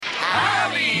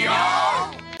Howdy,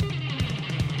 y'all!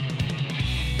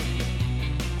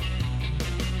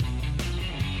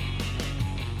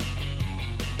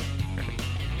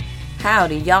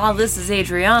 Howdy, y'all. This is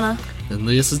Adriana. And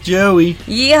this is Joey.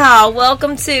 Yeehaw.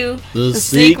 Welcome to The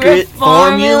Secret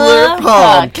Formula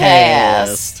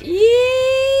Podcast. Yee!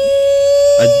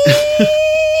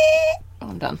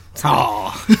 I'm done.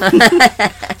 Aw.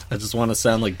 I just want to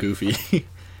sound like Goofy.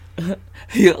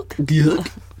 Yuck.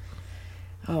 Yuck.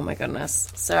 Oh my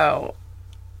goodness. So,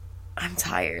 I'm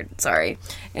tired. Sorry.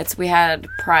 We had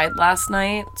Pride last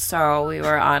night, so we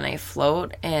were on a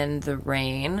float in the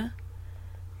rain.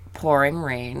 Pouring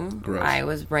rain. Gross. I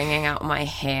was wringing out my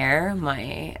hair.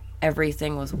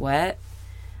 Everything was wet.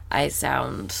 I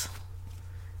sound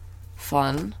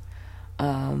fun.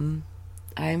 I'm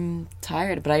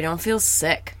tired, but I don't feel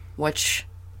sick, which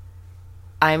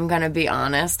I'm gonna be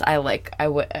honest. I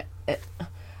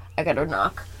gotta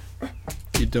knock.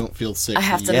 You don't feel sick I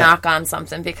have to knock on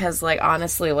something because,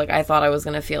 honestly, I thought I was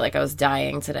gonna feel like I was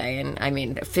dying today, and I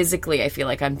mean, physically I feel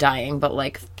like I'm dying, but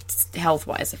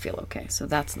health-wise I feel okay, so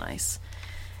that's nice.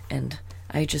 And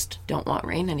I just don't want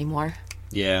rain anymore.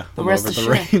 Yeah, But rest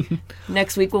assured, rain.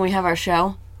 Next week when we have our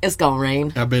show, it's gonna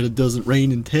rain. I bet it doesn't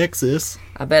rain in Texas.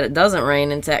 I bet it doesn't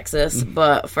rain in Texas,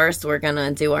 but first we're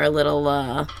gonna do our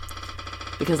little,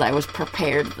 because I was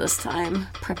prepared this time.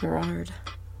 Prepared.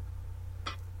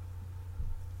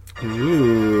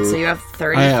 Ooh. So you have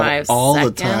 35 I have all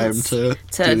seconds the time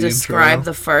to do the describe intro.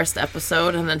 the first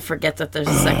episode and then forget that there's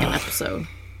a second episode.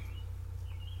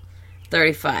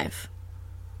 35.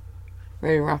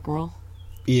 Ready to rock and roll?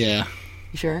 Yeah.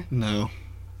 You sure? No.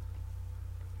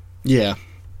 Yeah.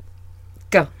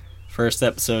 Go. First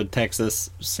episode,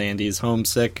 Texas. Sandy's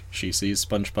homesick. She sees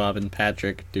SpongeBob and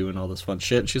Patrick doing all this fun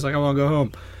shit. She's like, I want to go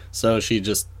home. So she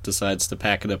just decides to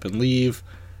pack it up and leave.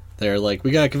 They're like, we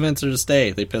gotta convince her to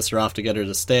stay. They piss her off to get her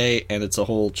to stay, and it's a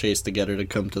whole chase to get her to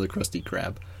come to the Krusty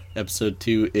Krab. Episode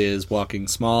 2 is Walking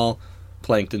Small.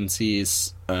 Plankton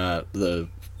sees the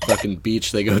fucking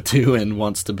beach they go to and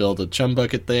wants to build a chum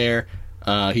bucket there.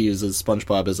 He uses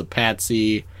SpongeBob as a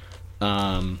patsy.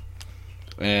 And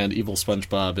evil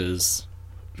SpongeBob is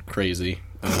crazy.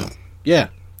 Yeah,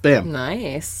 damn.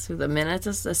 Nice. With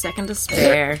a second to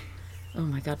spare. Oh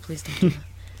my god, please don't do that.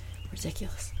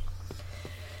 Ridiculous.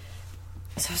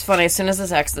 So it's funny, as soon as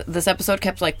this episode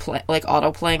kept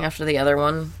auto playing after the other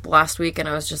one last week, and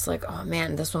I was just like, oh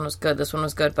man, this one was good,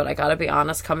 but I gotta be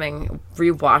honest,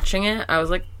 rewatching it, I was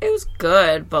like, it was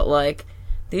good, but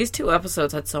these two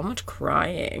episodes had so much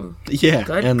crying. Yeah,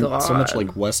 good and God. so much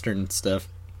Western stuff.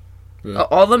 Yeah.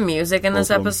 All the music in this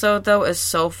episode, though, is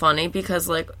so funny because,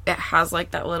 it has,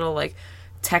 that little,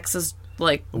 Texas,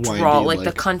 drawl, windy,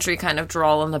 the country kind of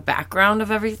drawl in the background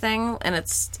of everything, and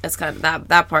it's kind of,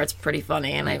 that part's pretty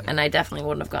funny, and I definitely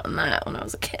wouldn't have gotten that when I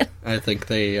was a kid. I think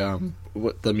they,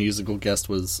 the musical guest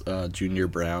was Junior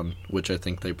Brown, which I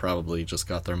think they probably just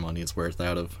got their money's worth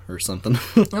out of, or something.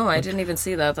 Oh, I didn't even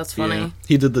see that. That's funny. Yeah.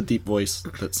 He did the deep voice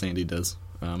that Sandy does.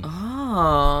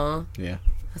 Oh. Yeah.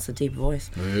 That's a deep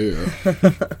voice. Yeah.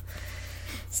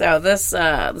 So this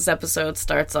episode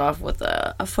starts off with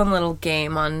a fun little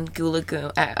game on Goo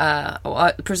Lagoon.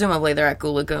 Presumably they're at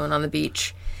Goo Lagoon on the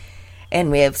beach.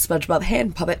 And we have SpongeBob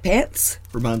hand puppet pants.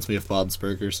 Reminds me of Bob's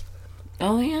Burgers.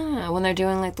 Oh, yeah. When they're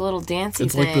doing, the little dancey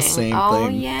it's thing. It's the same thing. Oh,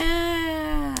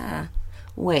 yeah.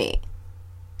 Wait.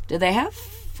 Do they have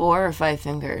 4 or 5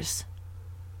 fingers?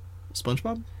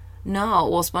 SpongeBob? No.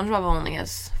 Well, SpongeBob only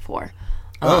has 4.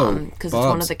 Because it's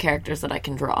one of the characters that I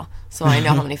can draw. So I know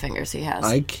how many fingers he has.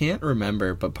 I can't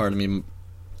remember, but part of me...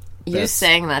 You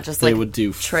saying that just, would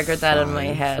do triggered that in my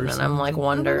head, and I'm,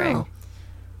 wondering.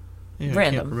 Yeah, Random.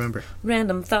 I can't remember.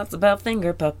 Random thoughts about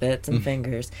finger puppets and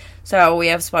fingers. So we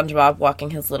have SpongeBob walking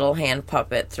his little hand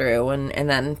puppet through, and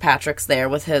then Patrick's there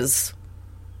with his...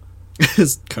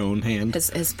 his cone hand.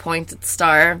 His pointed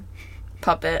star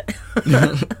puppet.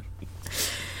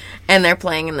 And they're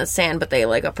playing in the sand, but they,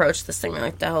 approach this thing. They're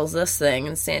like, the hell's this thing?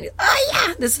 And Sandy's, oh,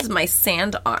 yeah, this is my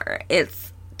sand art.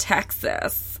 It's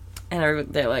Texas. And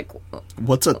they're like...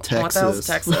 What's a Texas? What the hell's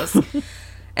Texas?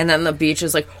 And then the beach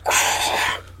is like...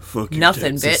 Fuck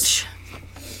nothing, Texas. bitch.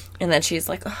 And then she's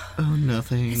like, oh,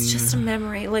 nothing. It's just a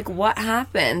memory. What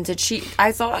happened? Did she...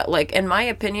 I thought, in my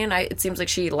opinion, it seems like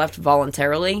she left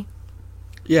voluntarily.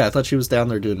 Yeah, I thought she was down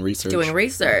there doing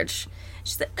research.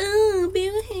 She's like, oh,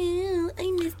 Bill Hill,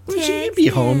 I miss Texas. She'd be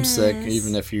homesick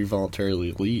even if you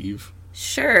voluntarily leave.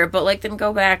 Sure, but, then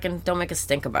go back and don't make a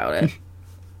stink about it.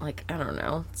 I don't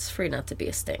know. It's free not to be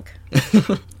a stink.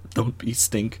 Don't be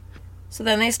stink. So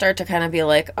then they start to kind of be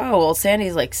like, oh, well,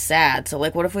 Sandy's, sad. So,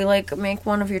 what if we, make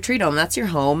one of your tree dome? That's your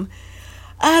home.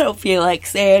 I don't feel like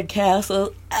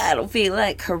sandcastles. I don't feel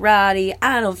like karate.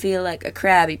 I don't feel like a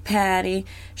Krabby Patty.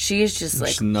 She's just like,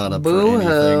 She's not up for boo-hoo.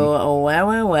 anything. Wah,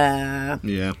 wah, wah.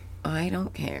 Yeah. I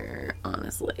don't care,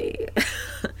 honestly.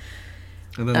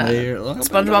 And then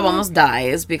SpongeBob almost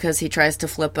dies because he tries to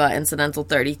flip Incidental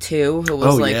 32, who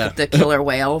was the killer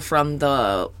whale from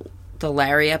the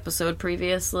Larry episode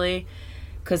previously.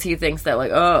 Because he thinks that, like,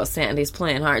 oh, Sandy's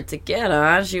playing hard to get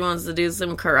on. She wants to do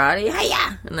some karate.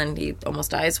 Hiya! And then he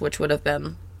almost dies, which would have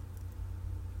been...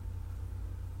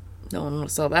 No one would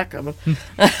have saw that coming.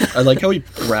 I like how he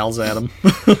growls at him.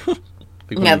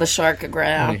 Yeah, the shark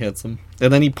growl. When he hits him.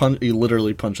 And then he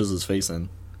literally punches his face in.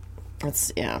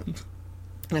 It's not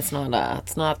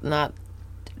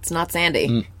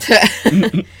Sandy.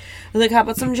 Like, how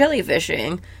about some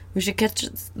jellyfishing? We should catch.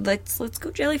 Let's go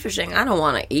jellyfishing. I don't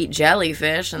want to eat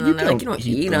jellyfish, and then they're like, you don't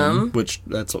eat them. Which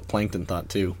that's what Plankton thought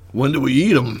too. When do we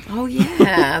eat them? Oh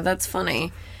yeah, that's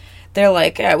funny. They're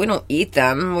like, yeah, we don't eat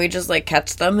them. We just like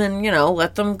catch them and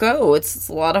let them go. It's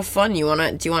a lot of fun. Do you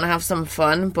want to have some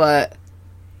fun? But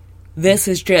this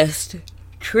is just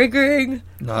triggering.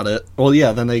 Not it. Well,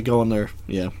 yeah. Then they go in there.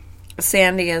 Yeah.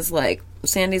 Sandy's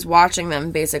watching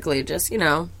them basically just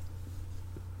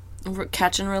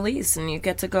catch and release, and you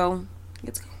get to go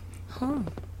home.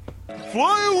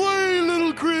 Fly away,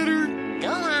 little critter.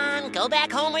 Go on, go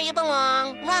back home where you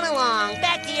belong. Run along,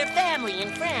 back to your family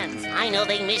and friends. I know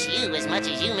they miss you as much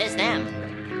as you miss them.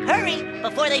 Hurry,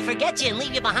 before they forget you and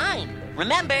leave you behind.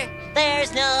 Remember,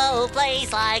 there's no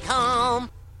place like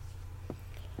home.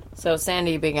 So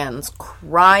Sandy begins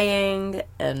crying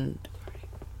and...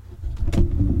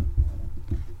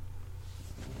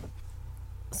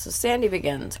 So Sandy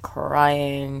begins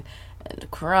crying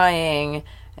and crying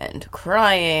and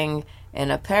crying,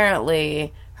 and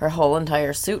apparently her whole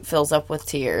entire suit fills up with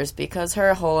tears because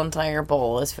her whole entire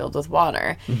bowl is filled with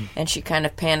water. And she kind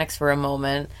of panics for a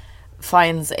moment,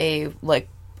 finds a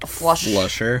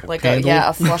flusher,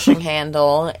 a flushing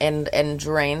handle, and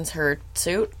drains her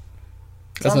suit.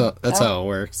 That's how it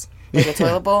works. Like a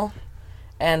toilet bowl.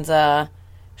 And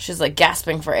she's like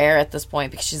gasping for air at this point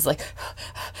because she's like,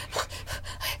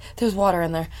 there's water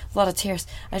in there. A lot of tears.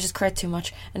 I just cried too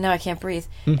much and now I can't breathe.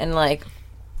 And like,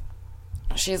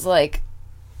 she's like,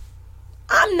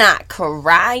 I'm not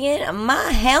crying.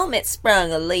 My helmet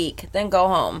sprung a leak. Then go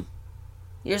home.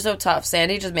 You're so tough.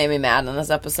 Sandy just made me mad in this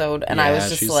episode, and I was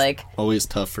just like, always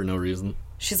tough for no reason.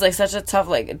 She's like such a tough,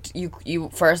 like, you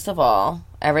first of all,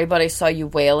 everybody saw you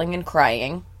wailing and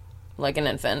crying like an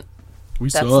infant.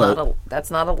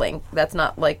 That's not a link. That's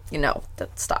not like,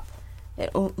 stop.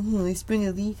 I sprung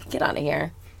a leak. Get out of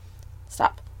here.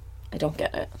 Stop. I don't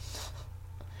get it.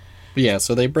 But yeah,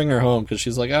 so they bring her home because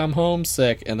she's like, I'm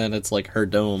homesick, and then it's like her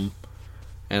dome,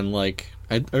 and like,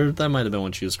 or that might have been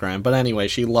when she was crying, but anyway,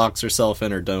 she locks herself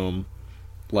in her dome,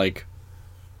 like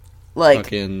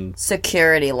fucking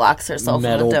security locks herself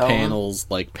in the dome. Metal panels,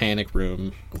 like panic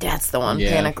room. That's the one,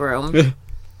 panic room.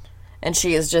 And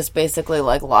she is just basically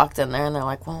like locked in there, and they're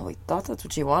like, well, we thought that's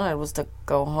what you wanted was to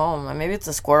go home. And maybe it's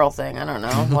a squirrel thing. I don't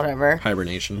know. Whatever.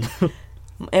 Hibernation.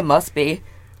 It must be.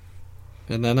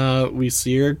 And then we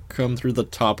see her come through the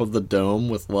top of the dome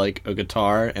with like a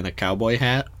guitar and a cowboy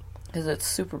hat. Because it's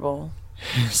Super Bowl.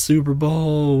 Super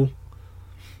Bowl.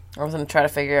 I was going to try to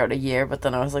figure out a year, but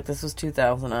then I was like, this was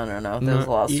 2000. I don't know. There was a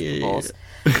lot of Super Bowls.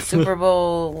 Super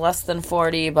Bowl less than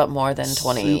 40, but more than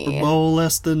 20. Super Bowl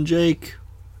less than Jake.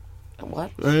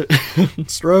 What?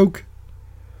 Stroke.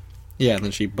 Yeah, and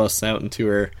then she busts out into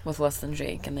her... With less than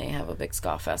Jake, and they have a big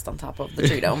ska fest on top of the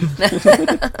tree dome.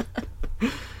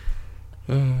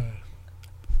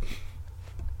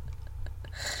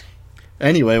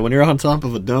 Anyway, when you're on top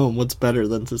of a dome, what's better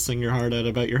than to sing your heart out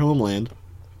about your homeland?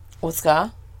 With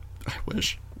ska? I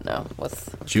wish. No,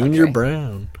 with Junior country.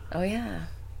 Brown. Oh, yeah.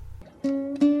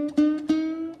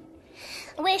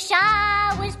 Wish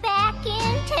I was back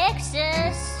in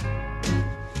Texas.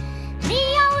 The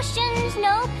ocean's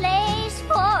no place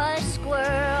for a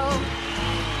squirrel.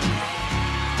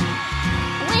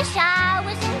 Wish I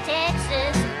was in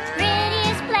Texas,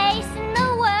 prettiest place in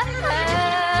the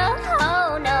world.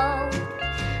 Oh no,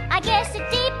 I guess that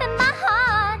deep in my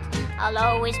heart, I'll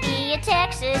always be a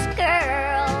Texas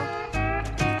girl.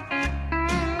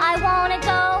 I wanna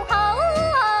go home.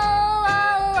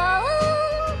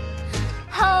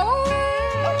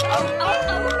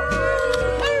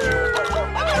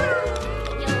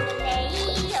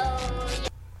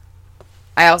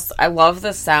 I love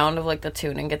the sound of like the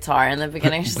tuning guitar in the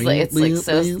beginning.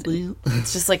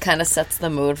 It's just like kind of sets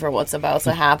the mood for what's about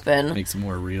to happen. Makes it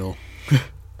more real.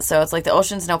 So it's like the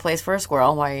ocean's no place for a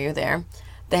squirrel. Why are you there?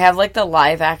 They have like the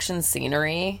live action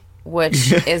scenery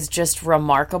which is just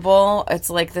remarkable. It's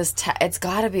like this. It's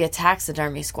got to be a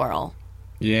taxidermy squirrel.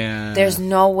 Yeah. There's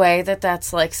no way that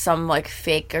that's like some like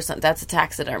fake or something. That's a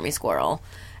taxidermy squirrel,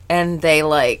 and they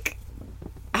like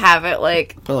have it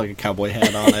like put like a cowboy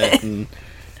hat on it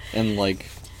and like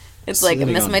it's like I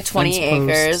miss my 20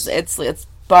 acres. It's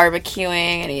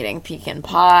barbecuing and eating pecan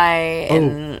pie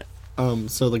and.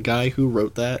 So the guy who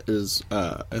wrote that is,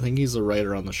 I think he's a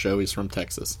writer on the show. He's from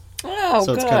Texas. Oh,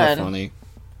 so good. it's kind of funny.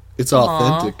 It's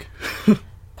authentic.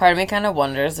 Part of me kind of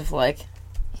wonders if, like,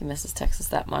 he misses Texas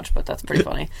that much, but that's pretty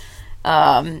funny.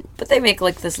 But they make,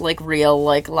 like, this, like, real,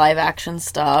 like, live-action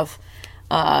stuff.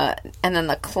 And then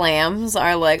the clams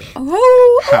are, like,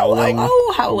 howling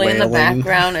in the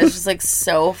background. It's just, like,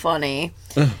 so funny.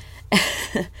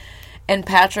 And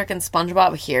Patrick and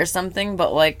SpongeBob hear something,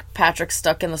 but, like, Patrick's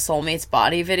stuck in the Soulmates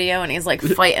body video, and he's, like,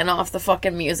 fighting off the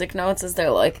fucking music notes as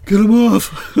they're, like... Get him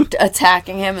off!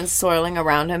 attacking him and swirling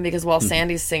around him, because while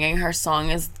Sandy's singing, her song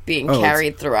is being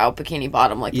carried throughout Bikini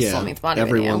Bottom, like the Soulmates body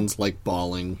video. Everyone's, like,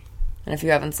 bawling. And if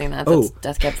you haven't seen that, that's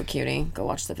Death Cab for Cutie. Go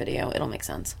watch the video. It'll make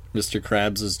sense. Mr.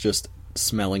 Krabs is just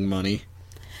smelling money.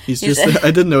 He's just...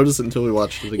 I didn't notice it until we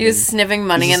watched it again. He was sniffing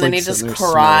money, and then he just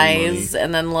cries,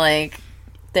 and then, like...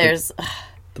 There's...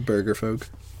 The burger folk.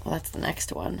 Well, that's the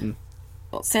next one.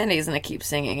 Well, Sandy's gonna keep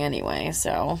singing anyway,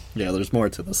 so... Yeah, there's more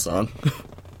to this song.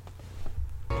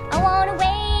 I wanna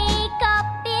wake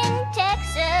up in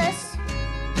Texas.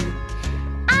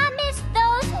 I miss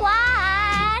those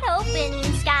wide open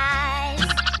skies.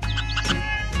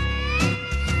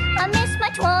 I miss my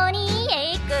 20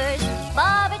 acres,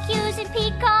 barbecues and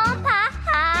pecan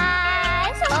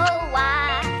pies. Oh,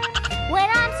 why? When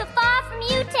I'm so far from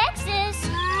you, Texas,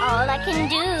 all I can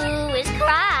do is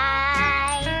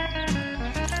cry.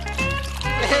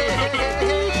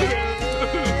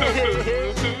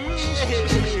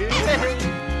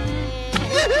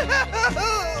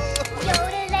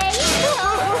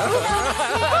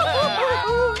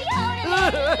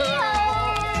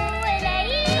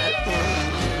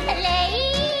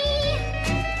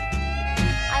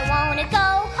 I wanna go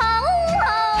home.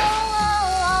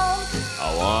 I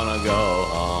wanna go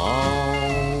home.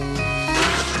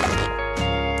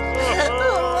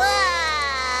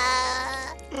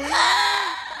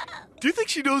 Do you think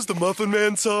she knows the Muffin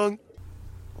Man song?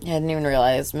 I didn't even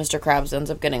realize Mr. Krabs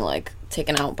ends up getting, like,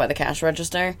 taken out by the cash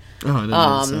register. Oh, I didn't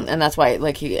notice that. And that's why,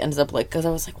 like, he ends up, like... Because I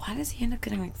was like, why does he end up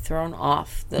getting, like, thrown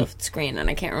off the screen?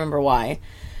 And I can't remember why.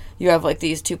 You have, like,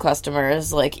 these two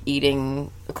customers, like,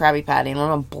 eating a Krabby Patty, and one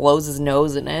of them blows his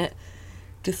nose in it.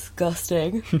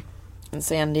 Disgusting. And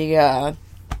Sandy,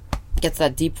 gets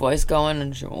that deep voice going,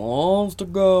 and she wants to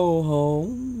go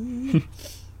home.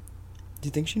 Do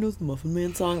you think she knows the Muffin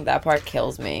Man song? That part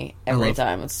kills me every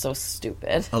time. It's so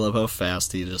stupid. I love how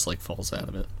fast he just, like, falls out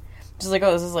of it. Just like,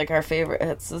 oh, this is, like, our favorite.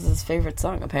 This is his favorite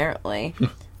song, apparently.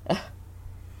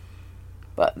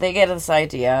 But they get this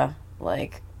idea,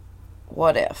 like,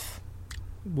 what if?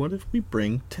 What if we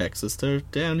bring Texas to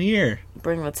down here?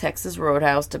 Bring the Texas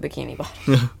Roadhouse to Bikini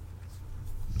Bottom.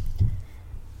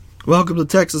 Welcome to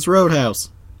Texas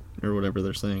Roadhouse. Or whatever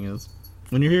their saying is.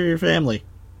 When you're here, your family.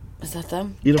 Is that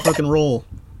them? Eat a fucking roll.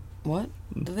 What?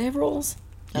 Do they have rolls?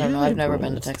 I don't know. I've never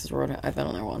been to Texas Roadhouse. I've been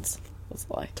on there once. That's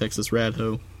a lie. Texas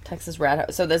Radho. Texas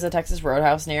Roadhouse. So there's a Texas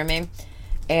Roadhouse near me.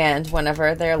 And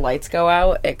whenever their lights go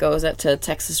out, it goes up to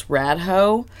Texas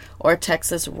Radho or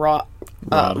Texas Rodho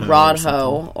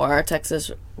or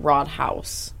Texas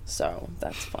Rodhouse. So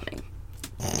that's funny.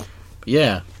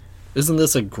 Yeah. Isn't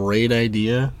this a great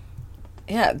idea?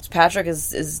 Yeah, Patrick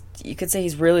is you could say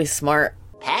he's really smart.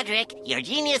 Patrick, your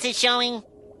genius is showing.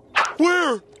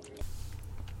 Where?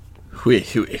 Hui.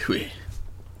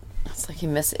 It's like he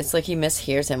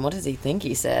mishears him. What does he think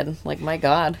he said? Like, my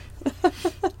God.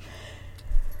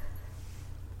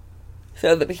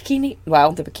 So the Bikini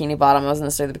Bottom, I was going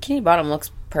to say, the Bikini Bottom looks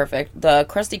perfect. The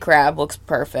Krusty Krab looks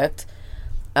perfect.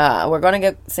 We're going to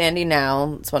get Sandy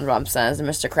now, SpongeBob says, and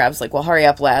Mr. Krab's like, well, hurry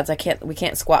up, lads. We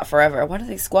can't squat forever. What are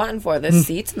they squatting for? There's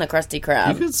seats in the Krusty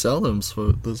Krab. You could sell those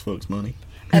folks money.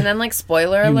 And then, like,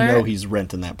 spoiler alert. You know he's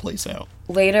renting that place out.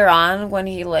 Later on, when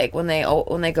they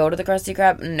go to the Krusty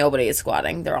Krab, nobody is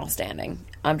squatting. They're all standing.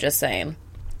 I'm just saying.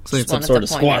 So it's some sort of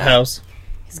squat house.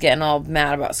 He's getting all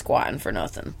mad about squatting for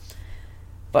nothing.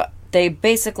 But they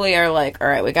basically are like, all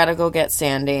right, we gotta go get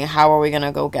Sandy. How are we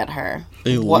gonna go get her?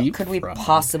 What could we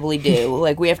possibly do?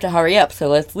 Like, we have to hurry up, so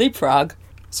let's leapfrog.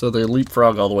 So they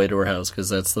leapfrog all the way to her house, because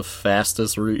that's the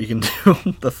fastest route you can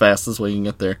do. The fastest way you can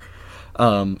get there.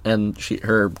 And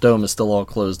her dome is still all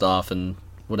closed off and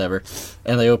whatever.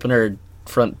 And they open her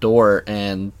front door,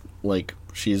 and, like,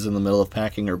 she's in the middle of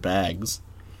packing her bags.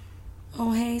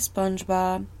 Oh, hey,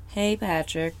 SpongeBob. "Hey,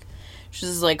 Patrick."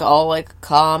 She's like all like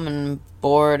calm and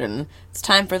bored, and it's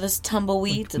time for this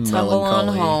tumbleweed to tumble on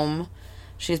home.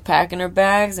 She's packing her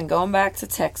bags and going back to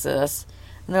Texas,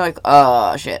 and they're like,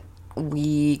 "Oh shit,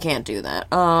 we can't do that.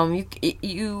 You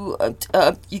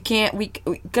can't. We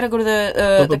gotta go to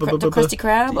the Krusty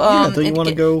Krab. Do you want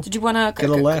to go? Did you want to get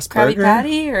a last Krabby burger?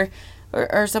 Patty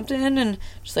or something?" And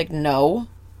she's like, "No."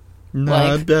 No,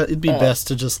 Like, it'd be best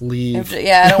to just leave.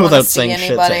 Yeah, I don't want to without see saying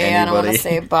shit to anybody. I don't want to anybody.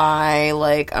 say bye.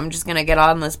 Like, I'm just gonna get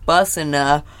on this bus and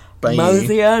Bye.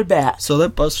 mosey on back. So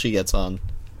that bus she gets on,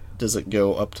 does it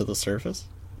go up to the surface?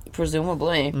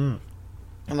 Presumably,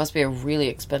 it must be a really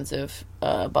expensive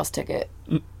bus ticket.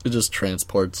 It just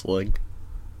transports like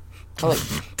Like,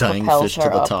 dying propels fish to her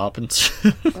the up. top and.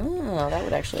 Oh, that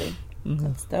would actually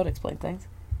that would explain things.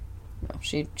 No,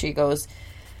 she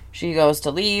goes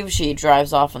to leave. She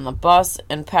drives off on the bus,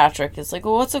 and Patrick is like,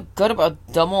 "Well, what's so good about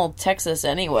dumb old Texas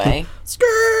anyway?"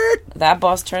 Skirt. That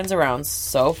bus turns around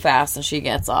so fast, and she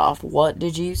gets off. "What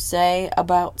did you say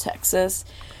about Texas?"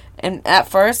 And at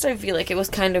first, I feel like it was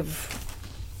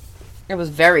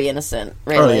very innocent,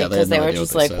 really, because they were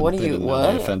just like, "What are you?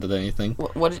 What? Offended anything?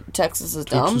 What? Texas is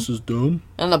dumb." Texas is dumb.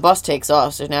 And the bus takes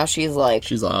off, so now she's like,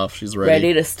 She's off. She's ready.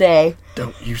 ready to stay.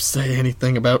 Don't you say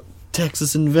anything about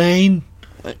Texas in vain.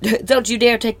 Don't you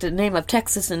dare take the name of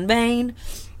Texas in vain.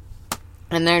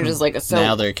 And they're just like, so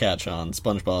Now they're catch on.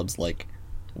 SpongeBob's like,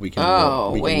 we can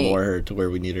lure her to where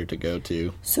we need her to go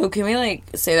to. So can we like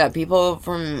say that people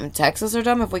from Texas are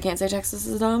dumb if we can't say Texas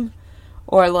is dumb?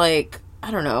 Or like,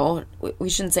 I don't know, we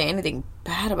shouldn't say anything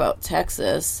bad about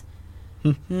Texas.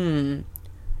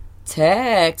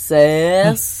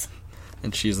 Texas.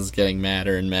 And she's just getting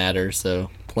madder and madder, so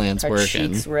plan's Her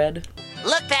working. cheeks red.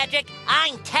 Look, Patrick,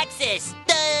 I'm Texas.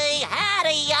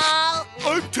 Howdy, y'all.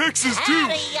 I'm Texas too.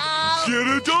 Howdy, y'all. Get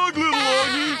a dog, little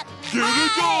Longy. Get a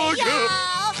dog.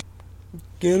 Y'all.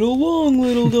 Get along,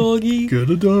 little doggy. Get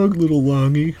a dog, little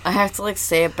Longy. I have to like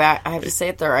say it back. I have to say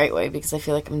it the right way because I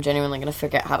feel like I'm genuinely going to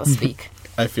forget how to speak.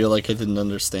 I feel like I didn't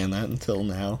understand that until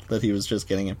now, that he was just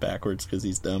getting it backwards because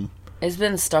he's dumb. It's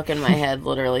been stuck in my head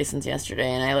literally since yesterday,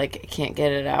 and I like can't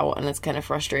get it out, and it's kind of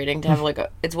frustrating to have like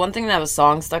it's one thing to have a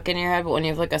song stuck in your head, but when you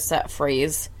have like a set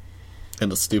phrase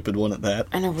And a stupid one at that.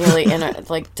 and a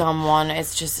like dumb one,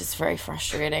 it's very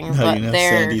frustrating. How But you know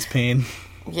they're Sandy's pain?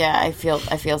 yeah, I feel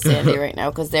Sandy right now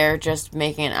because they're just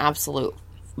making an absolute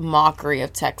mockery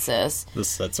of Texas. This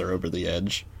sets her over the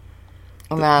edge.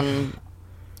 And then,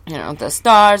 the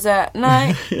stars at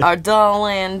night are dull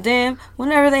and dim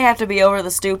whenever they have to be over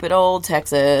the stupid old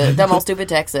Texas, dumb old stupid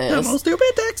Texas. Dumb old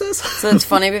stupid Texas. So it's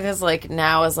funny because, like,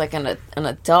 now as, like, an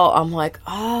adult, I'm like,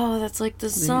 oh, that's, like, the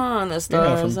song, the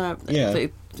stars are...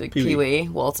 Pee-wee.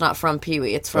 Well, it's not from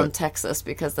Pee-wee, it's from Texas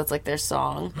because that's, like, their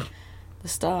song. The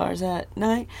stars at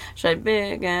night shine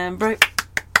big and bright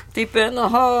deep in the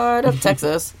heart of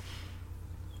Texas.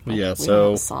 Yeah, We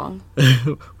know the song.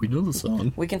 we know the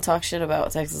song. We can talk shit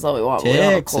about Texas all we want. We don't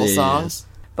have a cool song.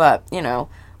 But,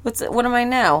 what am I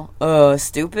now?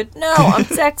 Stupid? No, I'm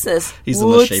Texas. He's in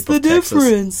the What's shape the of Texas.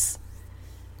 difference?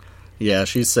 Yeah,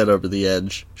 she's set over the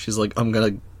edge. She's like, I'm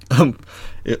gonna...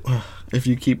 if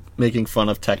you keep making fun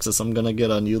of Texas, I'm gonna get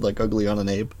on you like Ugly on an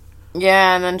Abe.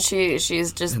 Yeah, and then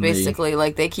she's just basically,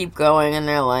 like, they keep going, and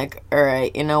they're like,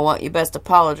 alright, you know what, you best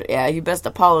apologize. Yeah, you best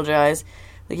apologize.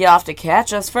 Like, you have to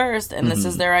catch us first, and this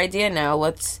is their idea now.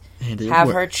 Let's have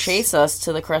her chase us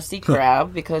to the Krusty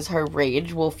Krab, because her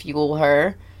rage will fuel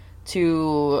her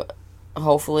to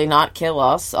hopefully not kill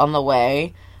us on the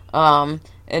way. And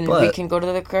we can go to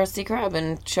the Krusty Krab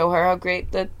and show her how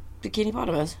great the Bikini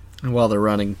Bottom is. And while they're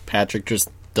running, Patrick just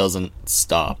doesn't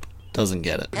stop. Doesn't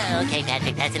get it. Okay,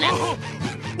 Patrick, that's enough.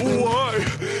 Why?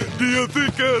 Do you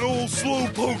think that old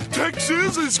slowpoke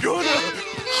Texas is gonna...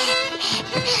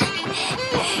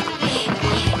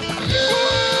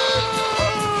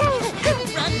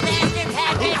 Run faster,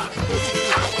 Patrick.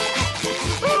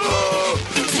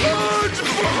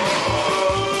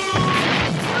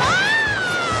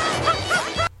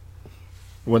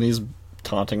 When he's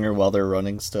taunting her while they're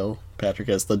running still, Patrick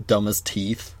has the dumbest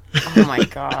teeth. Oh my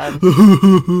god.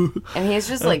 And he's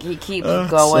just like, he keeps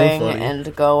going so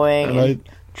and going. And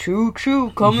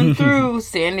choo-choo, coming through.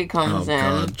 Sandy comes in.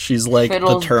 God. She's like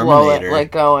Fiddles the Terminator. blow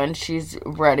it, going. She's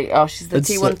ready. Oh, she's the It's,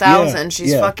 T-1000.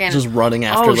 She's fucking... just running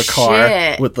after the car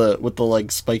shit. with the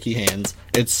like spiky hands.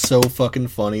 It's so fucking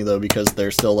funny though because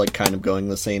they're still like kind of going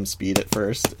the same speed at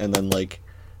first, and then like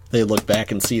they look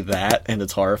back and see that, and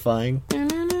it's horrifying.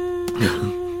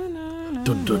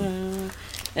 Dun, dun.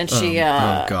 And she,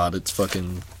 oh god, it's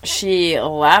fucking... she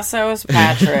lassos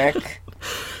Patrick.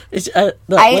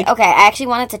 I actually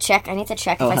wanted to check. I need to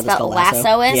check if I how to spelled spell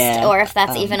lasso? lassoist Yeah, or if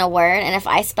that's even a word, and if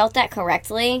I spelt that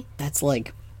correctly. That's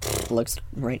like looks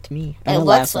right to me. It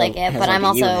looks like it, but I'm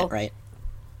also right.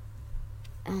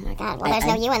 Oh my god! Well, there's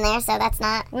no U in there, so that's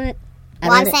not. What?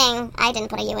 Well, I'm saying I didn't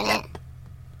put a U in it.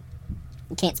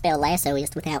 You can't spell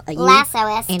lassoist without a U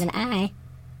Lassoist. and an I.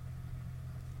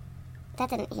 That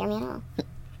didn't hear me at all.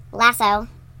 Lasso.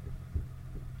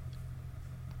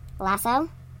 Lasso?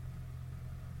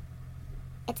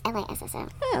 It's Lasso.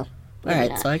 Oh, all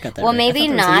right. So I got that. well, right. maybe I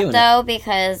thought there was a U not in it. though,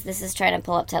 because this is trying to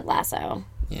pull up Ted Lasso.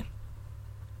 Yeah.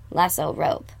 Lasso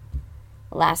rope.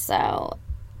 Lassoist.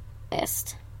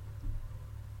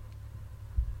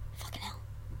 Fucking hell!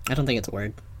 I don't think it's a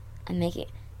word. I'm making.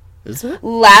 Is it?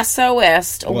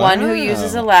 Lassoist, one who Wow.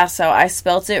 uses a lasso. I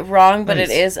spelt it wrong, but Nice.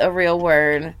 it is a real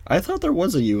word. I thought there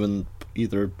was a U in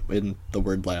either in the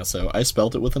word lasso. I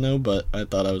spelt it with an O, but I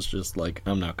thought I was just like,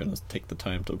 I'm not going to take the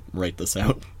time to write this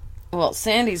out. Well,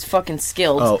 Sandy's fucking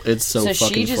skilled. Oh, it's so fucking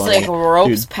she just funny. like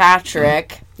ropes Dude,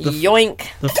 Patrick. Yoink.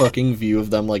 the fucking view of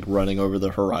them like running over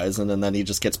the horizon and then he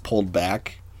just gets pulled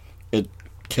back. It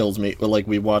kills me. Like,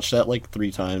 we watched that like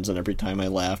 3 times and every time I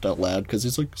laughed out loud because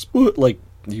he's like, like,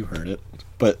 you heard it.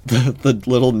 But the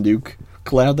little nuke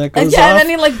cloud that goes Yeah, off and then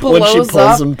he, like, when she blows pulls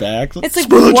up. him back. It's like,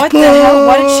 what the hell?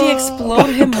 What did she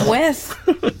explode him with?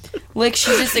 Like,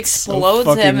 she just explodes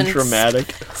fucking him and traumatic.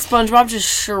 SpongeBob just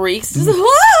shrieks.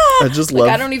 I just love.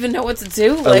 I don't even know what to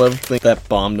do. I Like, love think that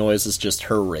bomb noise is just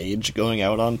her rage going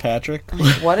out on Patrick.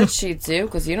 what did she do?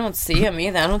 Because you don't see him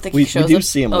either. I don't think we he shows do up.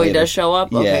 see him Oh, later. he does show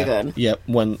up? Yeah. Okay, good. Yep.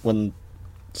 When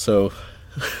so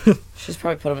She's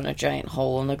probably put him in a giant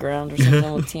hole in the ground or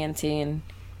something with TNT, and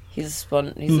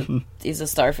he's a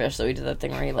starfish, so he did that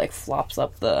thing where he like flops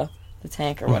up the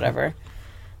tank or whatever.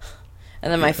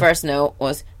 And then my first note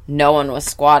was no one was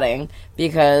squatting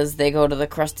because they go to the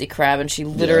Krusty Krab and she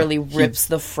literally rips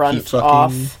the front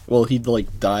off. Well, he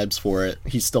like dives for it.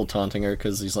 He's still taunting her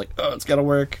because he's like, "Oh, it's gotta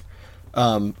work."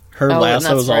 Her lasso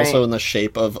that's is also right. in the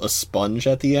shape of a sponge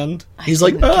at the end. I He's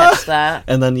like, didn't "Ah!" catch that.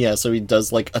 And then so he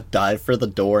does like a dive for the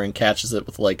door and catches it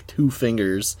with like 2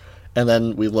 fingers. And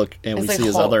then we look and It's we like see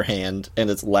his Hulk. other hand and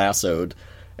it's lassoed,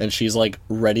 and she's like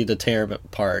ready to tear him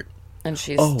apart. And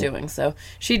she's doing so.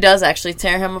 She does actually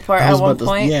tear him apart I at was one about to-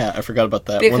 point. yeah, I forgot about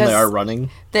that when Because they are running.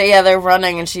 They're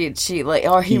running and she like,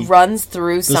 or he runs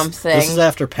through something. This is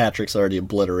after Patrick's already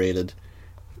obliterated.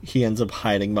 He ends up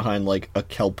hiding behind like a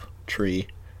kelp tree,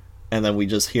 and then we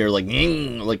just hear like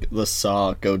the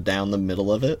saw go down the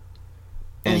middle of it,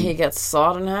 and he gets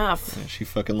sawed in half. she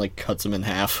fucking like cuts him in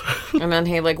half. And then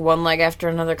he like one leg after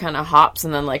another kind of hops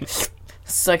and then like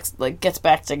gets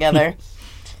back together.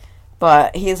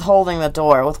 But he's holding the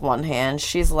door with one hand.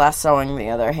 She's lassoing the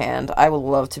other hand. I would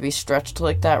love to be stretched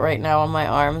like that right now on my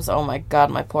arms. Oh my god,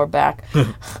 my poor back.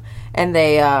 And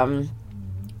they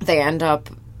end up.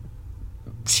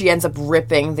 She ends up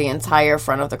ripping the entire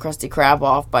front of the Krusty Krab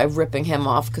off by ripping him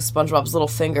off because SpongeBob's little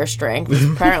finger strength is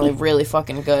apparently really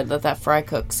fucking good. That fry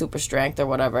cook super strength or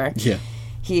whatever. Yeah.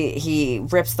 He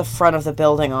rips the front of the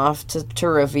building off to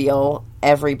reveal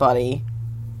everybody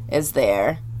is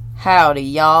there. Howdy,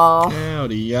 y'all.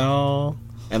 Howdy, y'all.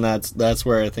 And that's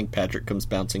where I think Patrick comes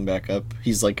bouncing back up.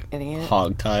 He's like Idiot.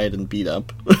 hogtied and beat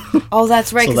up. Oh,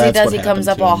 that's right, So because that's he what comes happened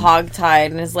up to all him. hogtied,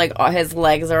 and his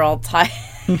legs are all tied.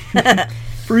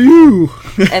 For you.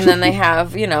 And then they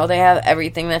have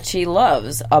everything that she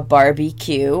loves. A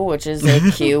barbecue, which is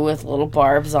a cue with little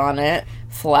barbs on it.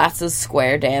 Flats is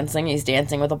square dancing. He's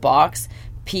dancing with a box.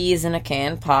 Peas in a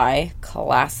can pie.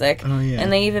 Classic. Oh, yeah.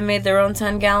 And they even made their own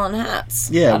 10-gallon hats.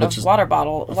 Yeah, out which of is water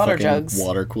Fucking jugs.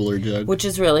 water cooler jug. Which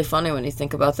is really funny when you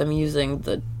think about them using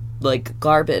the, like,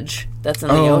 garbage that's in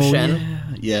the ocean.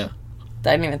 Yeah.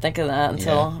 I didn't even think of that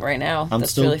until right now.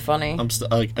 That's really funny.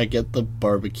 I get the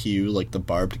barbecue, like the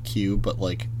barbecue, but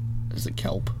like, is it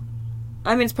kelp?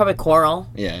 I mean, it's probably coral.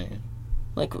 Yeah.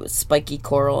 Like spiky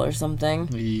coral or something.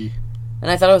 Yeah.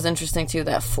 And I thought it was interesting, too,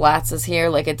 that Flats is here.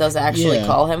 Like, it does actually Yeah.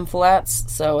 call him Flats.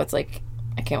 So it's like,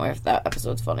 I can't wait for that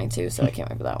episode's funny, too. So I can't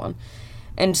wait for that one.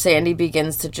 And Sandy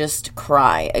begins to just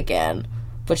cry again.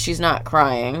 But she's not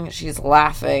crying. She's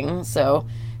laughing. So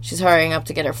she's hurrying up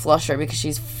to get her flusher because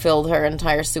she's filled her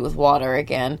entire suit with water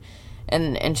again.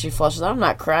 And she flushes, I'm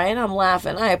not crying, I'm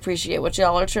laughing. I appreciate what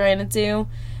y'all are trying to do.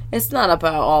 It's not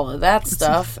about all of that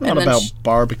stuff. It's not and then about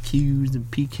barbecues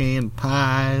and pecan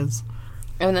pies.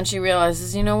 And then she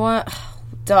realizes, you know what?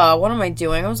 Duh, what am I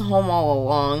doing? I was home all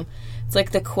along. It's like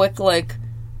the quick, like,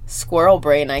 squirrel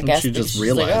brain, I guess. she just She's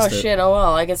realized like, oh, it. shit, oh,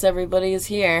 well, I guess everybody is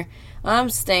here. I'm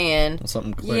staying.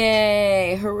 Something clicked.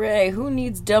 Yay, hooray. Who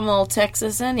needs dumb old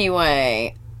Texas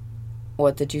anyway?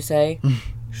 What did you say?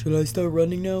 Should I start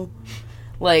running now?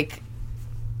 Like,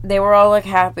 they were all, like,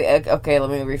 happy. Okay, let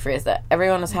me rephrase that.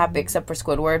 Everyone was happy except for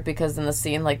Squidward, because in the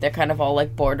scene, like, they're kind of all,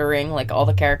 like, bordering, like, all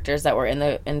the characters that were in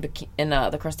the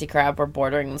Krusty Krab were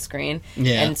bordering the screen.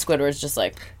 Yeah. And Squidward's just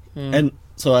like, And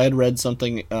so I had read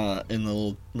something in the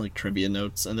little, like, trivia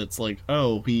notes, and it's like,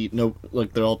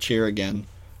 they're all cheer again,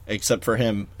 except for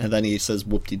him, and then he says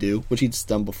whoop-de-doo, which he's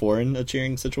done before in a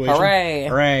cheering situation. Hooray!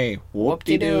 Hooray!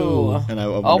 Whoop-de-doo! And I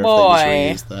wonder boy. if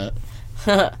they just reused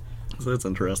that. So that's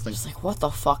interesting. Just like, what the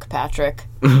fuck, Patrick?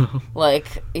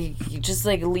 Like, you just,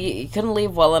 like, you couldn't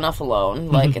leave well enough alone.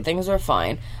 Like, things were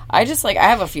fine. I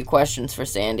have a few questions for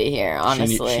Sandy here,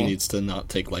 honestly. She needs to not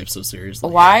take life so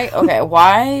seriously. Why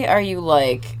are you,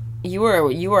 like, you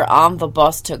were on the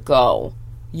bus to go.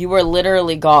 You were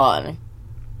literally gone.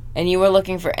 And you were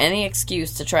looking for any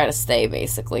excuse to try to stay,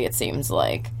 basically, it seems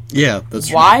like. Yeah, that's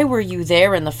true. Why were you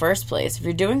there in the first place? If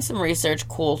you're doing some research,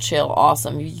 cool, chill,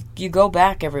 awesome. You go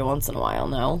back every once in a while,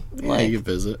 no? Yeah, Like, you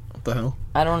visit. What the hell?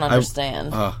 I don't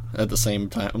understand. At the same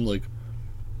time, I'm like,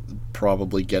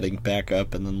 probably getting back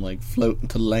up and then, like, floating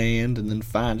to land and then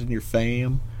finding your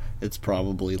fam. It's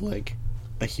probably, like,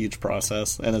 a huge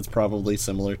process. And it's probably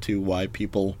similar to why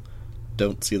people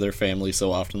don't see their family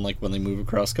so often, like, when they move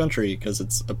across country, because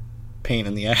it's a pain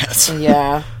in the ass.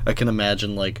 Yeah. I can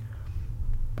imagine, like,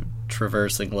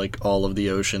 traversing, like, all of the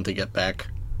ocean to get back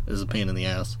is a pain in the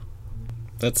ass.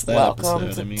 That's that Welcome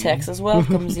episode, to Texas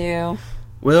welcomes you.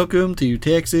 Welcome to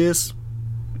Texas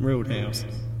Roadhouse.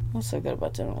 What's so good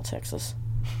about General Texas?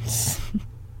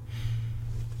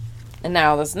 And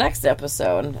now this next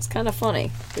episode, it's kind of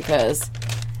funny, because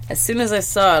as soon as I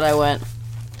saw it, I went,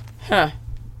 huh.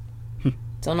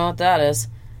 Don't know what that is.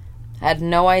 I had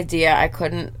no idea.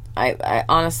 I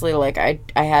honestly, like, I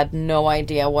had no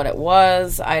idea what it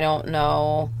was. I don't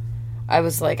know. I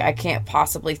was like, I can't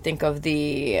possibly think of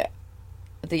the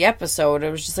episode. It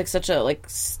was just, like, such a, like,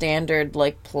 standard,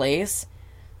 like, place.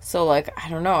 So, like, I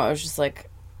don't know. I was just, like,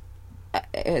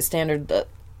 a standard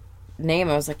name.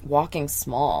 I was like, Walking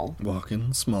Small.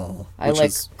 Walking Small. I,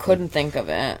 like, couldn't think of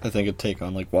it. I think it'd take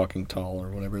on, like, Walking Tall or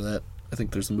whatever that. I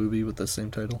think there's a movie with the same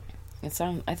title.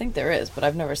 I think there is, but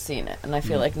I've never seen it, and I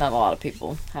feel like not a lot of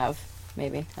people have.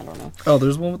 Maybe, I don't know. Oh,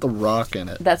 there's one with The Rock in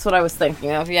it. That's what I was thinking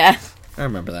of. Yeah. I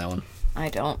remember that one. I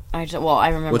don't. Well, I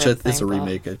remember. Which is a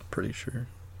remake. I'm pretty sure.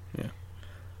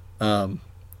 Yeah.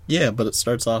 Yeah, but it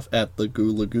starts off at the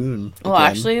Goo Lagoon. Again. Well,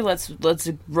 actually, let's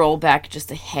roll back just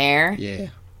a hair. Yeah.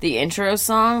 The intro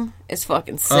song is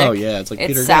fucking sick. Oh yeah, it's like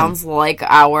it sounds like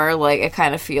it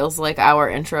kind of feels like our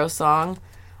intro song.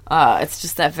 It's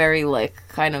just that very, like,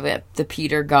 kind of the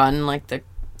Peter Gunn, like,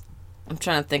 I'm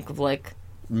trying to think of, like,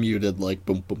 muted, like,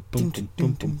 boom, boom, boom, boom,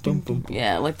 boom, boom, boom, boom.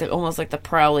 Yeah, like, almost like the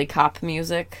Prowly cop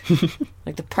music.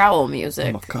 Like, the Prowl music.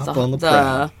 I'm a cop on the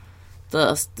prowl.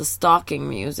 The stalking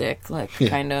music, like,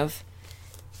 kind of.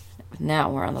 Now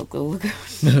we're on the Goo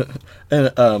Lagoon.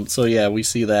 And, so, yeah, we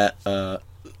see that,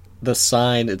 the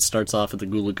sign, it starts off at the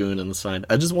Goo Lagoon, and the sign,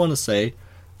 I just want to say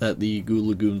that the Goo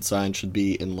Lagoon sign should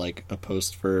be in, like, a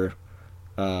post for,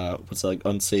 what's it, like,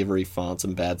 unsavory fonts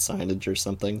and bad signage or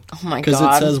something. Oh my god. Because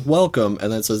it says welcome,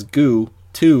 and then it says Goo,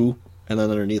 2, and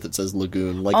then underneath it says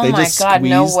Lagoon. Like, oh they my just god,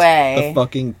 squeezed no way. a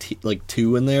fucking,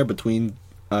 2 in there between,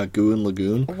 Goo and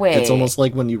Lagoon. Wait. It's almost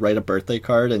like when you write a birthday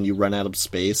card and you run out of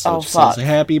space, so it just fuck. says,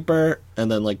 Happy Bert,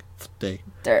 and then, like, day.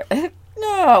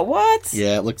 No, what?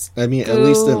 Yeah, it looks, I mean, Goo at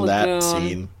least in that Lagoon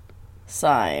scene.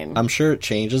 Sign. I'm sure it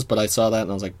changes, but I saw that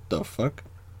and I was like, the fuck?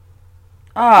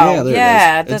 Oh, yeah, it is.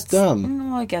 That's It's dumb.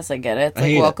 No, I guess I get it. It's I like,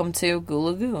 hate it. welcome to Goo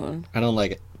Lagoon. I don't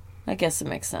like it. I guess it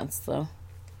makes sense, though.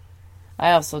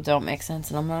 I also don't make sense,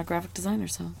 and I'm not a graphic designer,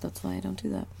 so that's why I don't do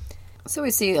that. So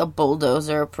we see a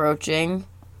bulldozer approaching.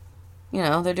 You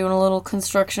know, they're doing a little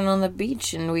construction on the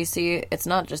beach, and we see it's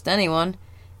not just anyone.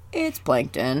 It's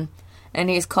Plankton. And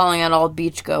he's calling out all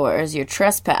beachgoers. You're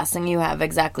trespassing. You have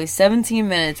exactly 17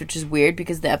 minutes, which is weird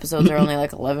because the episodes are only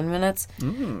like 11 minutes.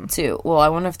 Well, I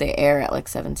wonder if they air at like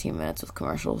 17 minutes with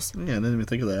commercials. Yeah, I didn't even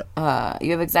think of that.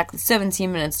 You have exactly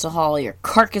 17 minutes to haul your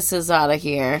carcasses out of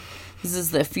here. This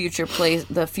is the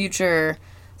future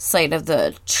site of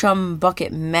the Chum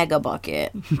Bucket Mega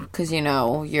Bucket. Because, you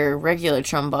know, your regular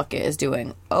Chum Bucket is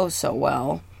doing oh so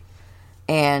well.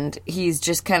 And he's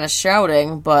just kind of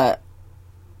shouting, but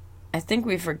I think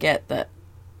we forget that.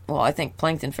 Well, I think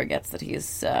Plankton forgets that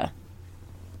he's a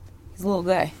little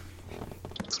guy.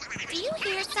 Do you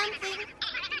hear something?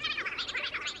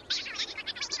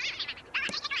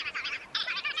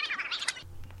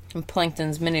 And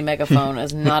Plankton's mini megaphone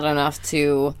is not enough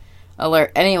to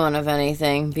alert anyone of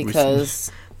anything because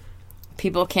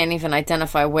people can't even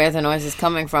identify where the noise is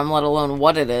coming from, let alone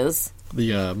what it is.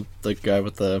 The guy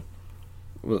with the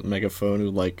megaphone who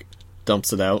like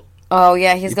dumps it out. Oh,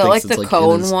 yeah, he's got, like, thinks the it's, like, in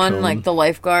cone his one, cone. like, the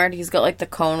lifeguard. He's got, like, the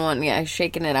cone one. Yeah, he's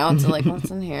shaking it out to, like, what's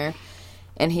in here?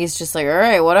 And he's just like, all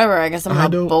right, whatever. I guess I'm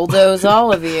going to bulldoze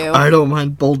all of you. I don't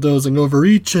mind bulldozing over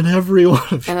each and every one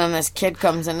of you. And then this kid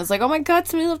comes in and is like, oh, my God,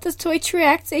 somebody left this toy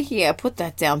tractor here. Put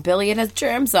that down, Billy. It has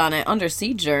germs on it.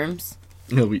 Undersea germs.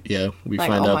 We Like,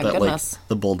 find oh out my that, goodness. like,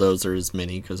 the bulldozer is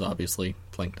mini, because obviously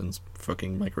Plankton's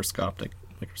fucking microscopic,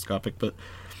 but...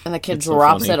 And the kid It's so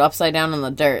drops funny. it upside down in the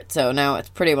dirt. So now it's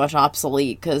pretty much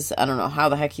obsolete because I don't know how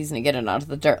the heck he's going to get it out of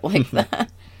the dirt like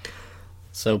that.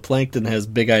 So Plankton has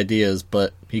big ideas,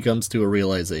 but he comes to a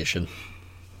realization.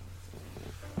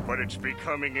 But it's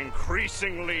becoming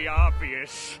increasingly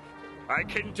obvious. I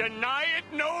can deny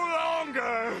it no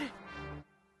longer.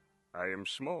 I am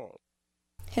small.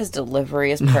 His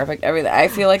delivery is perfect. Everything. I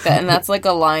feel like that. And that's like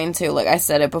a line too. Like I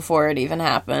said it before it even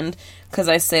happened. Because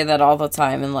I say that all the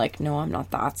time. And like, no, I'm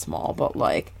not that small. But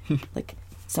like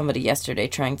somebody yesterday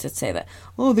trying to say that,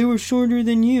 oh, they were shorter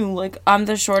than you. Like, I'm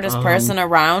the shortest person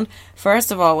around.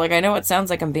 First of all, like, I know it sounds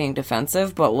like I'm being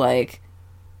defensive. But like,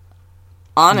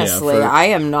 honestly, I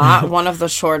am not one of the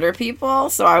shorter people.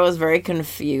 So I was very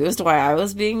confused why I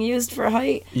was being used for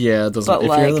height. Yeah, it doesn't. But, If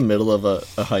like- you're in the middle of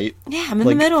a height, Yeah, I'm in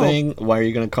the middle. thing, why are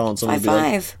you going to call on someone to be 5'5".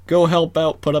 like, go help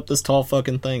out, put up this tall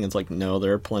fucking thing? It's like, no,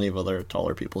 there are plenty of other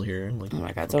taller people here. Like, Oh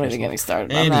my God, don't even get me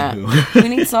started on that. Anywho. We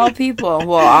need tall people.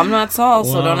 Well, I'm not tall,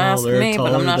 so don't Well, ask they're me, but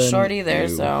I'm taller not than short either, you.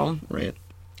 so. Right.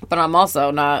 But I'm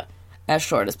also not as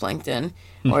short as Plankton,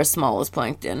 or as small as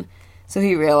Plankton. So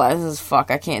he realizes,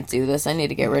 fuck, I can't do this. I need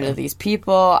to get rid of these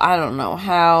people. I don't know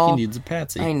how. He needs a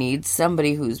patsy. I need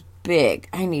somebody who's big.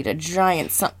 I need a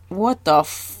giant What the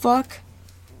fuck?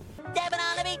 Stepping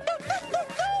on the beat.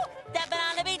 Stepping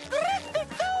on the beat.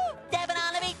 Stepping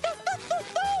on the beat.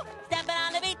 Stepping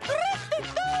on the beat.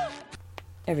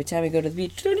 Every time you go to the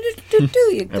beach,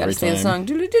 you gotta Every sing the time.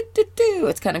 song.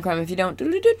 It's kind of crime if you don't.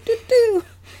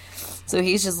 So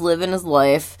he's just living his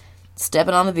life,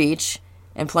 stepping on the beach,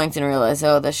 and Plankton realizes,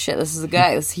 oh, this is the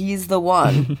guy. He's the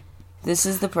one. This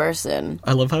is the person.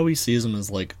 I love how he sees him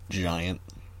as, like, giant.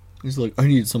 He's like, I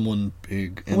need someone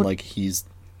big. And, like, he's...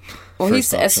 Well,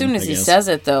 first as soon option, as I he guess. says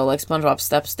it, though, like, SpongeBob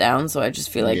steps down, so I just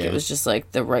feel like Yeah. it was just, like,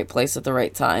 the right place at the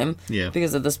right time. Yeah.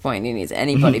 Because at this point, he needs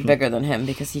anybody bigger than him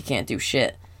because he can't do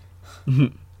shit.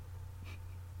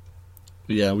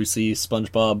 Yeah, we see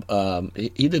SpongeBob.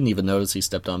 He didn't even notice he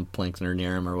stepped on Plankton or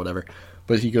near him or whatever.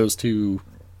 But he goes to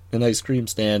an ice cream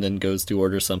stand and goes to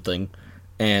order something.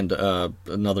 And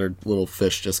another little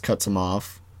fish just cuts him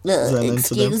off. Is that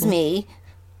Excuse incidental? me.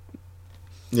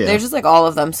 Yeah. They're just like all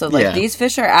of them. So, like, Yeah. these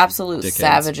fish are absolute Dickheads.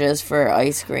 savages for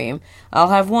ice cream. I'll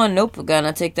have one. Nope,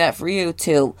 gonna take that for you.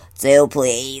 Two,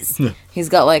 please. He's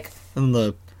got, like, And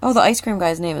the... oh, the ice cream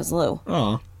guy's name is Lou.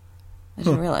 Oh. I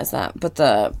didn't realize that. But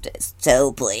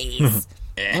please.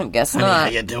 I guess Honey, how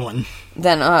not. you doing?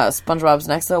 Then, SpongeBob's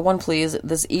next. One, please.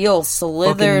 This eel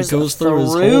slithers Fucking goes through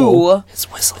his through hole. His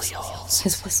whistly holes.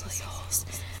 his whistly holes.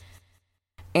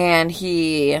 And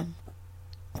he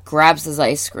grabs his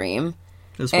ice cream.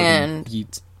 This fucking And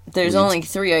eats. There's Weeds. only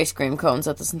 3 ice cream cones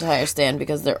at this entire stand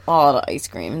because they're all out of ice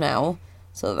cream now.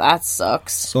 So that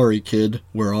sucks. Sorry, kid.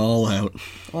 We're all out.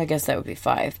 Well, I guess that would be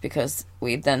 5 because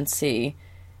we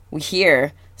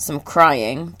hear some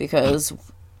crying because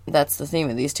that's the theme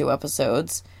of these 2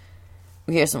 episodes.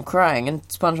 We hear some crying and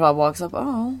SpongeBob walks up.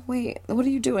 Oh, wait, what are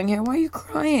you doing here? Why are you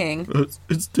crying?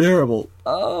 It's terrible.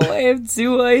 Oh, I have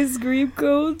 2 ice cream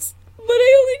cones, but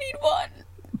I only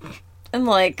need 1. And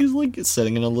like, He's like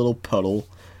sitting in a little puddle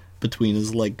between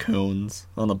his like cones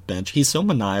on a bench. He's so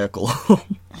maniacal.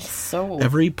 so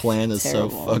Every plan is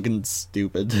terrible. so fucking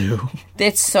stupid too.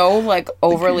 It's so like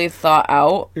overly thought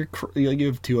out. You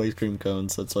have 2 ice cream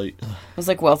cones. That's like, It's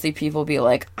like wealthy people be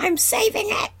like, I'm saving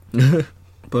it.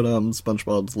 but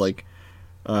SpongeBob's like,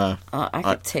 I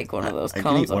could take one of those I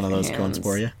cones. can eat one off of your those cones hands.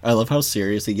 for you. I love how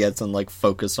serious he gets and like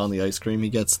focused on the ice cream he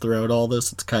gets throughout all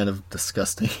this. It's kind of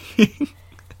disgusting.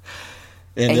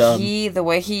 And The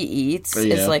way he eats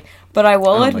yeah. is like, but I will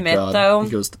oh my admit God, though, he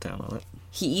goes to town on it.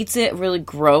 he eats it really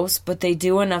gross, but they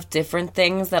do enough different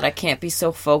things that I can't be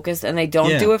so focused, and they don't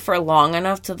Yeah. do it for long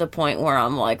enough to the point where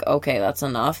I'm like, okay, that's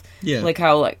enough. Yeah. Like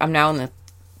how like I'm now in the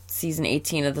season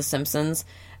 18 of The Simpsons,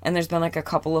 and there's been like a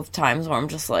couple of times where I'm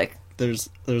just like, There's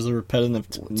a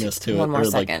repetitiveness to it. one more or,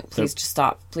 like, second, please just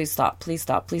stop, please stop, please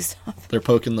stop, please stop. They're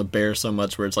poking the bear so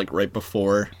much where it's like right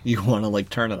before you want to like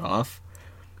turn it off.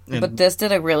 And But this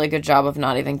did a really good job of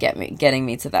not even getting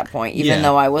me to that point, even Yeah.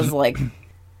 though I was like,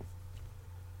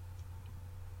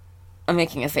 I'm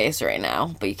making a face right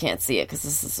now, but you can't see it because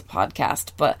this is a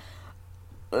podcast. But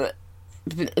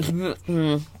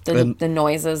the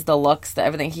noises, the looks,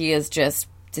 everything. He is just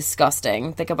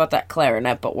disgusting. Think about that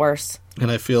clarinet, but worse. And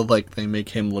I feel like they make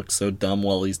him look so dumb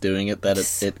while he's doing it that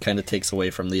it kind of takes away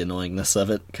from the annoyingness of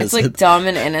it. It's like dumb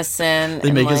and innocent. They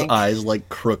and make his like, eyes like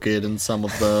crooked in some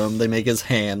of them. They make his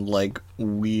hand like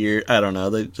weird. I don't know.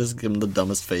 They just give him the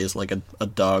dumbest face, like a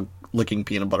dog licking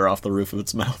peanut butter off the roof of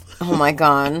its mouth. Oh my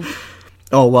god.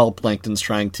 Oh, well, Plankton's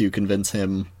trying to convince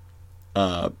him,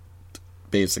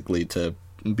 basically to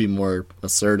be more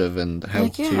assertive and how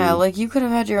to... like you could have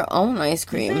had your own ice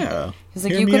cream. Yeah. He's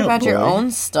like, you could have had your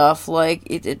own stuff. Like,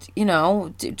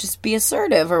 just be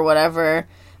assertive or whatever.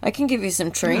 I can give you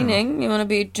some training. Yeah.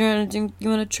 You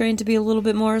want to train to be a little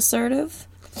bit more assertive?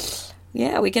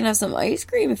 Yeah, we can have some ice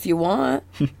cream if you want.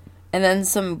 And then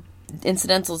some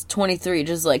incidentals 23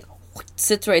 just like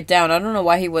sits right down. I don't know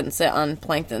why he wouldn't sit on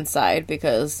Plankton's side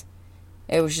because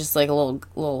it was just like a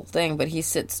little thing, but he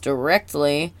sits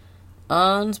directly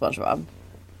on SpongeBob.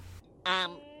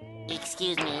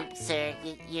 Excuse me, sir.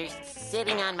 You're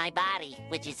sitting on my body,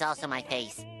 which is also my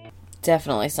face.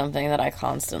 Definitely something that I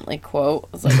constantly quote.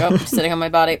 It's like, oh, sitting on my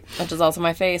body, which is also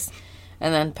my face.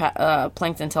 And then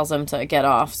Plankton tells him to get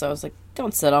off. So I was like,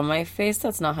 don't sit on my face.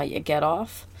 That's not how you get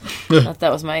off.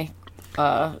 That was my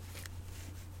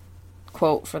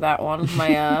quote for that one.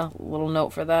 My little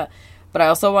note for that. But I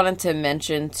also wanted to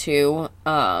mention, too,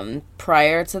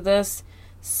 prior to this,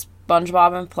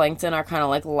 SpongeBob and Plankton are kind of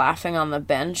like laughing on the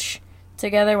bench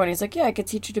together when he's like, yeah, I could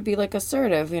teach you to be like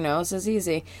assertive, this is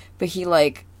easy. But he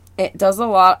it does a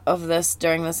lot of this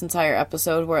during this entire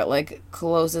episode where it like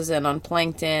closes in on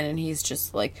Plankton and he's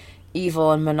just like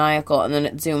evil and maniacal, and then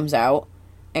it zooms out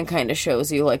and kind of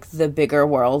shows you like the bigger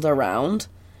world around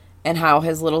and how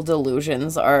his little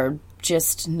delusions are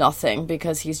just nothing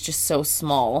because he's just so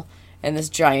small in this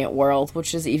giant world,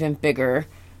 which is even bigger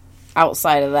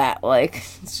outside of that. Like,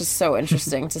 it's just so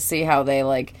interesting to see how they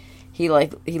he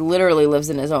literally lives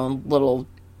in his own little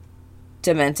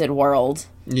demented world.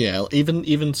 Yeah,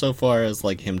 even so far as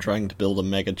like him trying to build a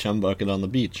mega chum bucket on the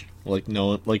beach. Like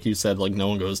like you said, like no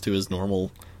one goes to his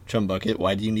normal chum bucket.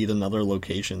 Why do you need another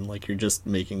location? Like, you're just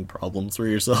making problems for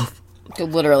yourself. You're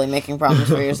literally making problems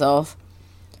for yourself.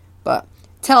 But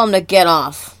tell him to get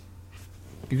off.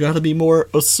 You gotta be more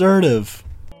assertive.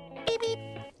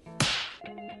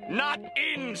 Not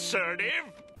insertive.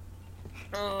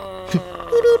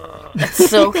 It's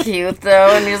so cute,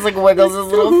 though, and he just, wiggles his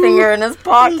little finger in his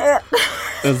pocket.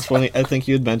 It's funny. I think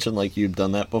you had mentioned, you'd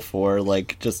done that before,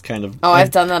 just kind of... Oh,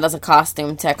 I've done that as a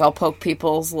costume tech. I'll poke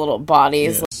people's little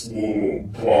bodies. Yeah. Little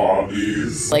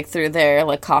bodies. Through their,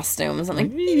 costumes. And,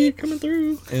 coming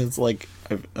through. And it's I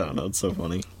don't know, it's so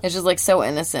funny. It's just, so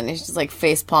innocent. He's just,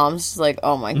 face palms. Just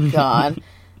oh my god.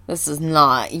 This is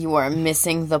not. You are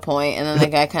missing the point. And then the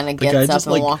guy kind of gets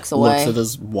up and walks away. Looks at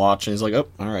his watch and he's like, oh,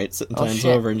 all right, sitting time's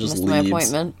over, and just missed leaves. my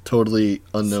appointment. Totally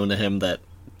unknown to him that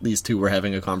these two were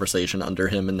having a conversation under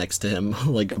him and next to him,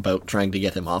 about trying to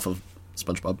get him off of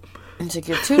SpongeBob. He's like,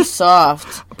 you're too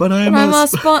soft. But I'm a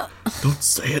Don't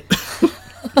say it.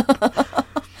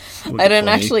 I didn't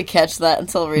actually catch that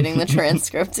until reading the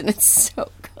transcript, and it's so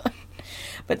good.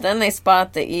 But then they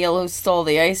spot the eel who stole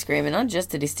the ice cream, and not just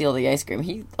did he steal the ice cream,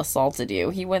 he assaulted you.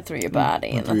 He went through your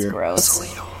body, and that's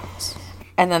gross.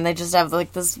 And then they just have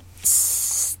this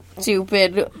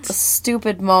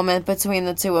stupid moment between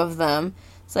the two of them.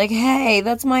 It's like, hey,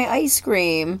 that's my ice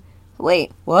cream.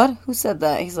 Wait, what? Who said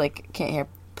that? He's like, can't hear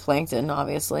Plankton,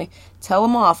 obviously. Tell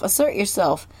him off. Assert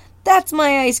yourself. That's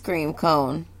my ice cream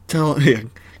cone. Tell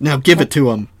him. Now give it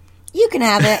to him. You can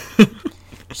have it.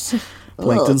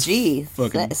 Plankton's gee.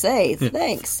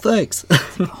 Thanks. Thanks.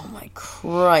 Oh my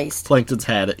Christ. Plankton's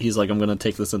had it. He's like, I'm going to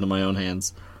take this into my own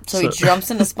hands. So he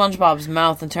jumps into SpongeBob's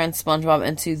mouth and turns SpongeBob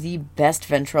into the best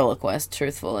ventriloquist,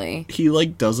 truthfully. He,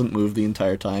 doesn't move the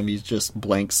entire time. He's just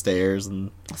blank stares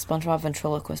and... SpongeBob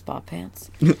ventriloquist Bob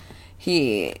Pants.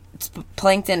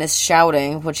 Plankton is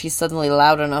shouting, which he's suddenly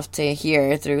loud enough to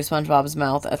hear through SpongeBob's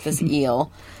mouth at this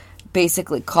eel,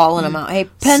 basically calling him out, hey,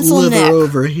 pencil neck! Slither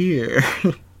over here.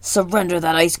 Surrender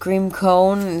that ice cream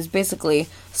cone. And he's basically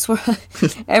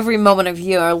every moment of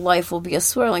your life will be a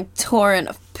swirling torrent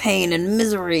of pain and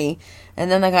misery.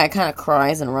 And then the guy kind of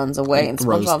cries and runs away, and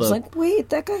SpongeBob's like, wait,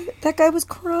 that guy was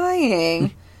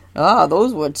crying.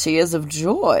 Those were tears of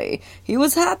joy. He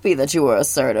was happy that you were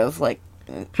assertive.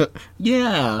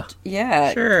 Yeah.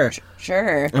 Yeah.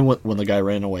 Sure. And when the guy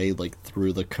ran away,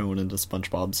 threw the cone into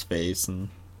SpongeBob's face, and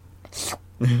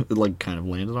it, kind of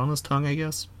landed on his tongue, I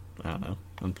guess. I don't know.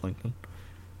 On Plankton.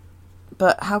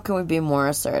 But how can we be more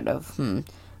assertive? I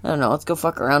don't know. Let's go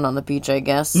fuck around on the beach, I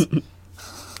guess.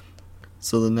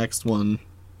 So the next one,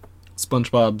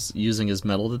 SpongeBob's using his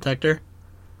metal detector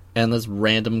and this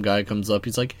random guy comes up.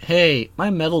 He's like, "Hey, my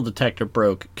metal detector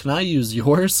broke. Can I use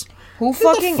yours?" Who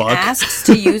fucking fuck? asks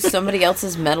to use somebody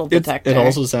else's metal detector? It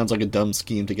also sounds like a dumb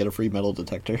scheme to get a free metal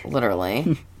detector.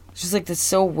 Literally. She's like, that's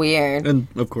so weird. And,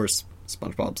 of course,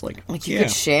 SpongeBob's like, You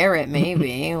could share it,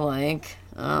 maybe. like,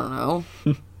 I don't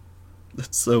know.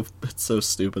 It's so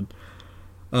stupid.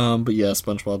 But yeah,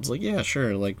 SpongeBob's like, yeah,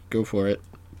 sure, like, go for it.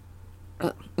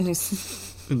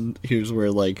 And here's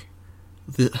where, like,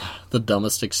 the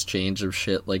dumbest exchange of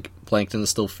shit, like, Plankton is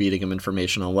still feeding him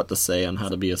information on what to say on how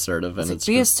to be assertive, and it's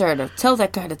be assertive. Tell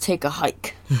that guy to take a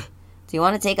hike. Do you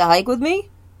want to take a hike with me?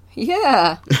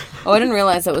 Yeah. Oh, I didn't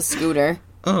realize that was Scooter.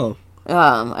 Oh.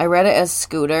 I read it as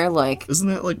Scooter, like... Isn't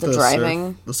that, like, the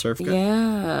driving? The surf guy?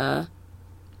 Yeah.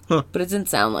 Huh. But it didn't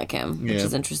sound like him, which Yeah.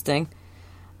 is interesting.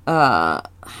 Now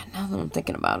that I'm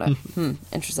thinking about it.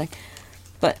 Interesting.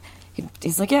 But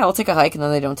he's like, yeah, I'll take a hike, and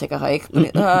then they don't take a hike.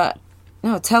 But,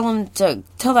 no, tell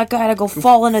that guy to go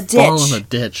fall in a ditch. Fall in a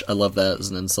ditch. I love that as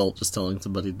an insult, just telling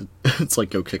somebody to... It's like,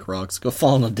 go kick rocks. Go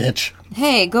fall in a ditch.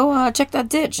 Hey, go check that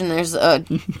ditch, and there's a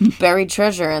buried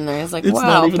treasure in there. He's like, It's wow,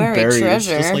 not even buried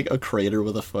treasure. It's just like a crater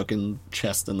with a fucking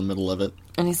chest in the middle of it.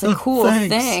 And he's like, cool,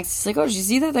 thanks. He's like, oh, did you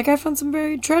see that? That guy found some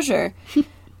buried treasure.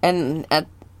 And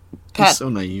He's so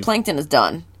naive. Plankton is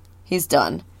done. He's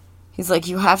done. He's like,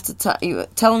 you have to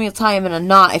tell him you'll tie him in a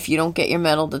knot if you don't get your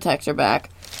metal detector back.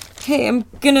 Hey, I'm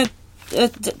gonna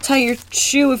tie your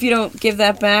shoe if you don't give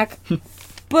that back.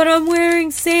 But I'm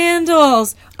wearing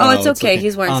sandals. Oh, it's okay.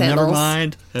 He's wearing sandals. Never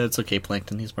mind. It's okay,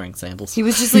 Plankton. He's wearing sandals. He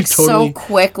was just like totally so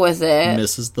quick with it.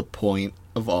 Misses the point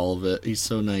of all of it. He's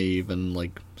so naive and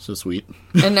like so sweet.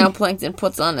 And now Plankton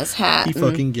puts on his hat. He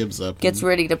fucking gives up. Gets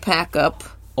ready to pack up.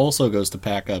 Also goes to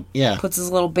pack up. Yeah. Puts his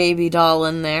little baby doll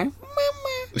in there.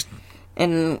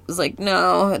 And was like,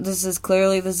 no, this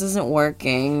isn't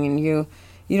working. And you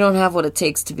don't have what it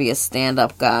takes to be a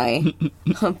stand-up guy.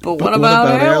 But what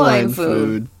about airline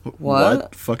food?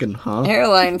 What? Fucking huh?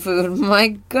 Airline food. My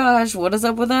gosh, what is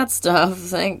up with that stuff?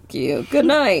 Thank you. Good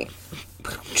night.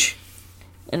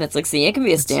 And it's like, see, you can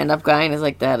be a stand-up guy, and it's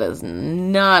like, that is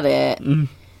not it.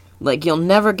 Like, you'll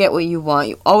never get what you want.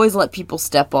 You always let people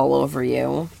step all over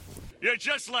you. You're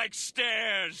just like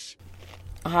stairs.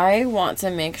 I want to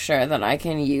make sure that I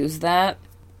can use that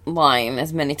line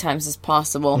as many times as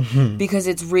possible because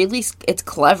it's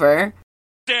clever.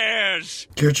 Stairs.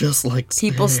 You're just like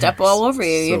people stairs. Step all over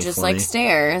you. So You're just funny. like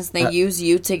stairs. They use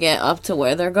you to get up to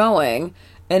where they're going,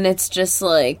 and it's just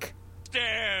like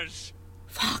stairs.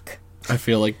 Fuck. I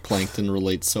feel like Plankton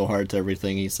relates so hard to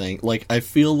everything he's saying. Like, I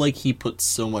feel like he puts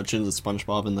so much into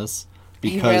SpongeBob in this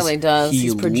because he really does.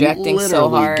 He's projecting so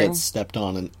literally hard. Gets stepped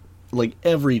on, and like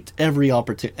every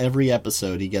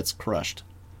episode he gets crushed,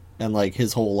 and like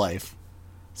his whole life.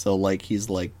 So like he's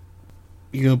like,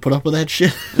 you gonna put up with that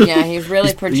shit? Yeah, he's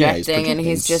really projecting, projecting, and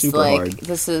he's just super like, hard.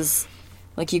 this is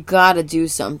like, you gotta do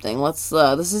something. This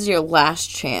is your last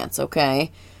chance,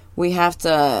 okay? We have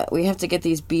to get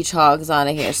these beach hogs out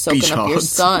of here, soaking Beach up your hogs.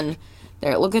 sun.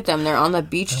 Look at them. They're on the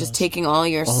beach just taking all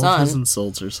your All sun. of his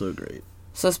insults are so great.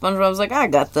 So SpongeBob's like, I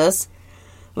got this.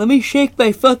 Let me shake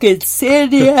my fucking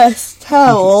sandy-ass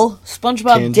towel.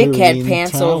 SpongeBob Tangerine dickhead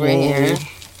pants towel. over here.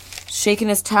 Shaking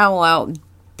his towel out,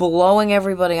 blowing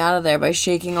everybody out of there by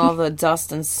shaking all the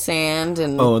dust and sand.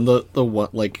 And Oh, and the one,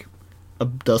 like, a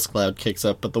dust cloud kicks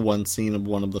up, but the one scene of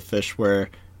one of the fish where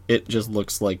it just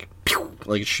looks like, pew,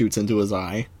 like it shoots into his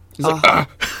eye. He's like, ah!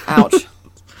 Ouch.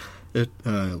 I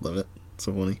love it.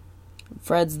 So funny.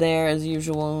 Fred's there as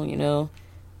usual, you know.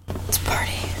 It's a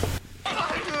party.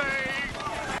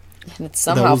 And it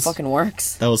somehow fucking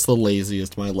works. That was the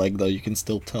laziest my leg, though. You can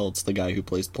still tell it's the guy who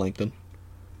plays Plankton.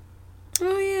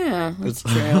 Oh, yeah. That's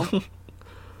It's- true.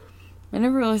 I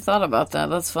never really thought about that.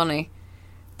 That's funny.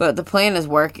 But the plan is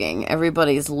working.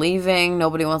 Everybody's leaving.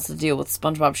 Nobody wants to deal with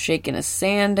SpongeBob shaking his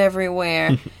sand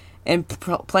everywhere. And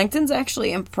Plankton's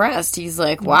actually impressed. He's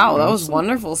like, wow, that was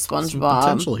wonderful, Some SpongeBob.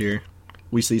 potential here.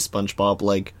 We see SpongeBob,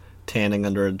 like, tanning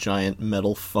under a giant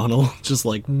metal funnel, just,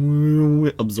 like,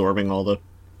 absorbing all the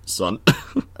sun.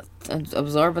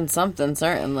 Absorbing something,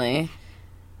 certainly.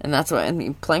 And that's what, I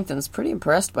mean, Plankton's pretty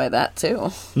impressed by that,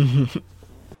 too.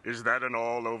 Is that an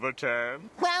all-over tan?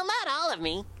 Well, not all of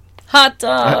me. Hot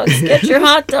dogs! Get your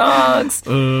hot dogs!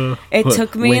 It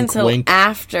took me wink, until wink.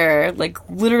 after, like,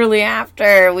 literally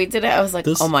after we did it, I was like,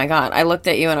 This- oh my god. I looked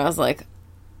at you and I was like,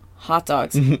 hot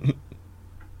dogs.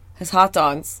 His hot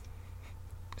dogs.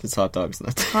 His hot dog's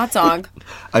nuts. Hot dog.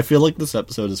 I feel like this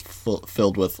episode is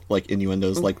filled with, like,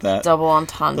 innuendos like that. Double The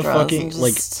entendres. fucking, and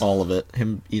like, just, all of it.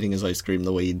 Him eating his ice cream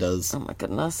the way he does. oh my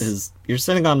goodness. You're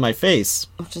sitting on my face.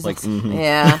 Which is like,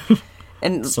 yeah.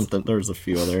 And There's a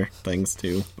few other things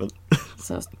too, but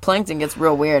so Plankton gets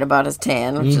real weird about his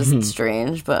tan, which is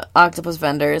strange. But Octopus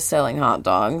Vendor is selling hot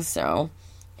dogs, so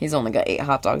he's only got 8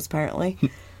 hot dogs apparently.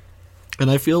 and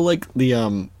I feel like the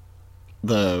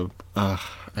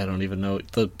I don't even know,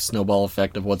 the snowball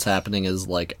effect of what's happening is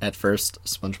like at first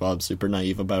SpongeBob's super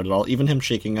naive about it all. Even him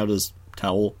shaking out his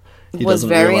towel, he Was doesn't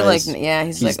very realize like, yeah,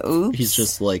 he's like, oops. He's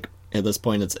just like, at this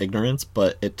point it's ignorance,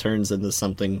 but it turns into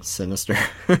something sinister.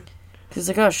 He's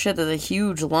like, oh shit, there's a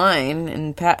huge line,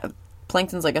 and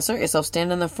Plankton's like, assert yourself,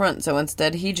 stand in the front. So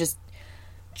instead, he just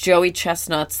Joey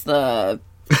Chestnuts the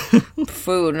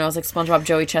food, and I was like, SpongeBob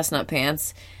Joey Chestnut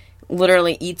Pants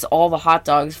literally eats all the hot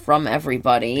dogs from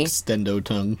everybody. Stendo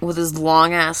tongue. With his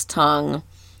long ass tongue,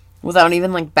 without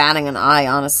even like batting an eye,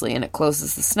 honestly, and it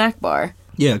closes the snack bar.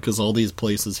 Yeah, because all these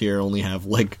places here only have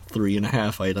like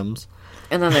 3.5 items.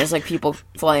 And then there's like people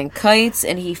flying kites,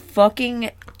 and he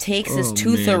fucking takes his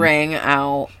tooth-a-ring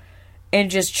out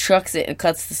and just chucks it and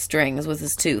cuts the strings with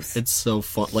his tooth. It's so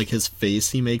fun. Like, his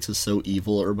face he makes is so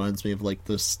evil. It reminds me of like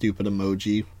the stupid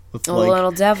emoji with A like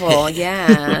little devil,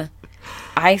 yeah.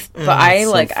 I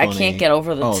can't get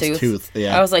over the his tooth.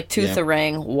 Yeah. I was like,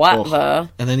 tooth-a-ring, what the?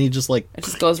 And then he just like It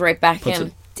just goes right back puts in.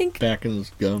 it Tink. back in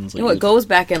his gums. Like, No, it goes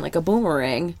back in like a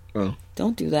boomerang. Oh.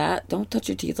 Don't do that. Don't touch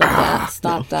your teeth like that.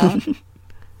 Stop that.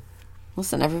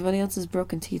 Listen, everybody else has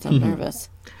broken teeth. I'm nervous.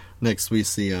 Next we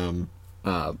see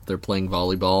they're playing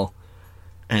volleyball,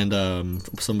 and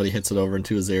somebody hits it over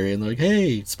into his area, and they're like,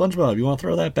 "Hey, SpongeBob, you want to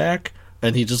throw that back?"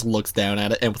 And he just looks down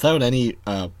at it, and without any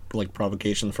like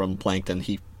provocation from Plankton,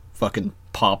 he fucking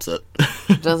pops it.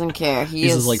 Doesn't care.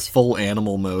 He's just like full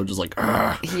animal mode, just like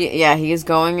he is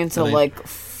going into like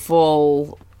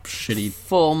full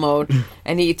mode,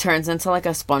 and he turns into like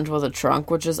a sponge with a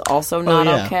trunk, which is also not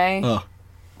okay. Oh.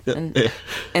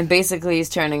 And basically he's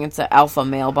turning into alpha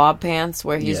male Bob Pants,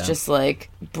 where he's just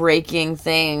like breaking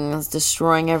things,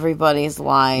 destroying everybody's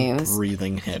lives,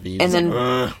 breathing heavy,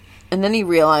 and then he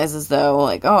realizes though,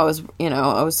 like, oh,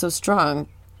 I was so strong.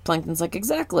 Plankton's like,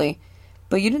 exactly,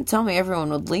 but you didn't tell me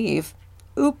everyone would leave.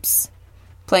 Oops.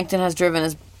 Plankton has driven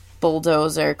his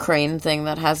bulldozer crane thing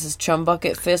that has his chum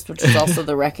bucket fist, which is also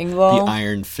the wrecking ball. The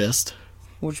iron fist.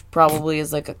 Which probably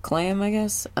is like a clam, I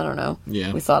guess. I don't know.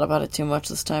 Yeah. We thought about it too much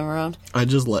this time around.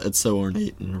 It's so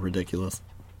ornate and ridiculous.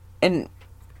 And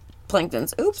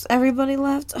Plankton's, oops, everybody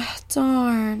left. Oh,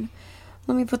 darn.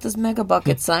 Let me put this Mega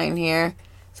Bucket sign here.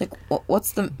 It's like,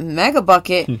 what's the Mega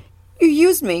Bucket? You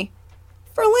used me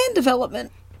for land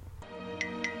development.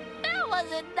 That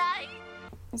wasn't nice.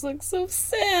 I was like, so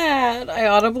sad. I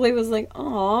audibly was like,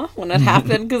 aw, when it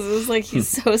happened, because it was like, he's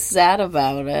so sad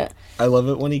about it. I love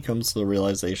it when he comes to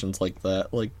realizations like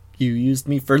that. Like, you used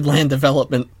me for land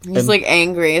development. He's like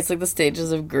angry. It's like the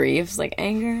stages of grief. It's like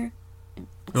anger.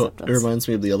 It reminds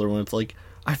me of the other one. It's like,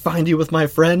 I find you with my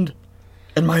friend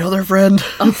and my other friend.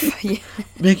 Oh, yeah.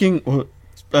 Making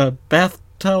bath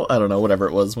towel. I don't know, whatever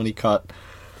it was when he caught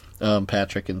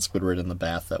Patrick and Squidward in the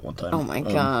bath that one time. Oh my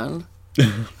god.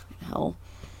 Hell.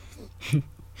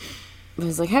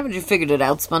 He's like, haven't you figured it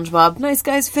out, SpongeBob? Nice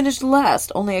guys finished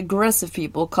last. Only aggressive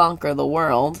people conquer the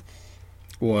world.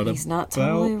 He's not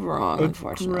totally wrong,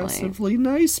 unfortunately. Aggressively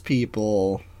nice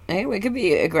people. Hey, we could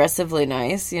be aggressively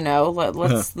nice, you know.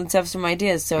 Let's have some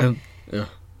ideas. So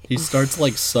he starts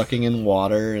like sucking in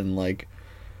water, and like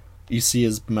you see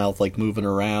his mouth like moving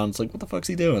around. It's like, what the fuck's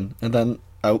he doing? And then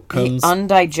out comes he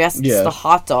undigests the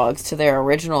hot dogs to their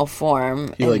original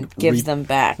form and gives them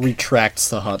back. Retracts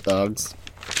the hot dogs.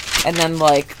 And then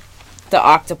like the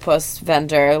octopus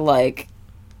vendor like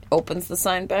opens the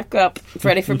sign back up. It's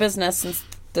ready for business since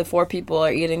the 4 people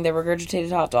are eating their regurgitated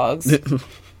hot dogs.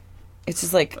 It's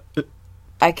just like,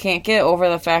 I can't get over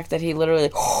the fact that he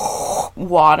literally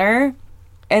water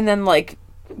and then like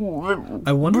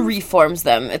reforms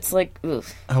them. It's like, ugh.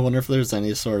 I wonder if there's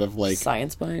any sort of like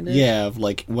science behind it. Yeah, of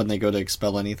like when they go to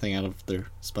expel anything out of their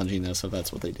sponginess, if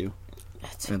that's what they do.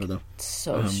 I don't know.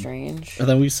 So strange. And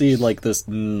then we see like this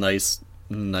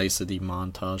nicety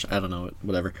montage. I don't know,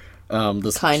 whatever.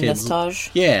 This kindness-tage?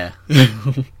 Yeah.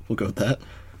 We'll go with that.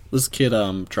 This kid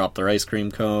dropped their ice cream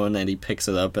cone, and he picks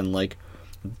it up and like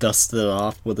dusts it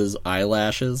off with his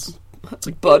eyelashes. It's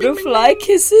like butterfly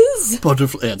kisses.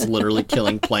 Butterfly. It's literally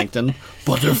killing Plankton.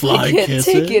 Butterfly kisses.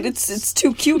 I can't take it. It's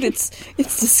too cute. It's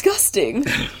disgusting.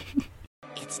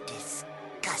 It's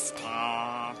disgusting.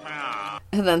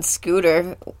 And then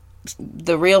Scooter,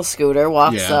 the real Scooter,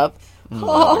 walks up.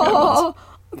 Oh,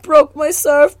 I broke my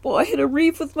surfboard. I hit a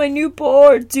reef with my new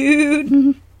board,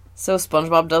 dude. So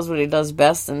SpongeBob does what he does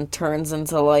best and turns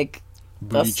into like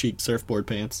booty cheek surfboard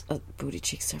pants. Booty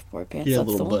cheek surfboard pants. Yeah, that's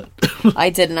a little bit. I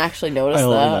didn't actually notice I that.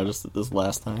 only noticed it this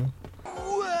last time.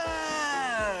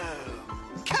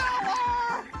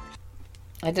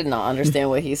 I did not understand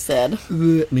what he said.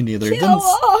 Me neither. It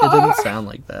didn't sound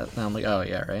like that. And I'm like, oh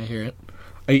yeah, right, I hear it.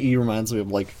 He reminds me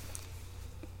of like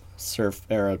surf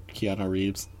era Keanu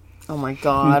Reeves. Oh my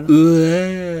god.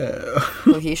 Oh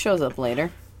Well, he shows up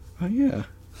later. yeah.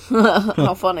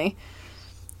 How funny.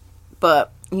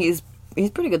 But he's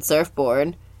pretty good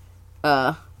surfboard.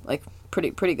 Like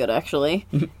pretty good actually.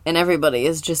 And everybody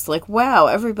is just like, wow,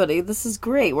 everybody, this is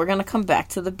great. We're gonna come back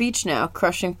to the beach now,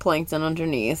 crushing plankton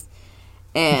underneath.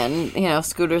 And, you know,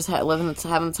 Scooter's having the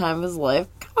time of his life.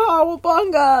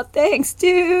 Cowabunga! Thanks,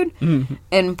 dude!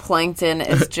 And Plankton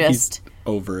is just... He's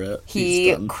over it.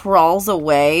 He crawls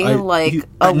away like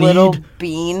a need little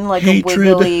bean, like hatred.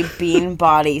 a wiggly bean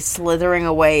body slithering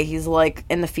away. He's like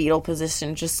in the fetal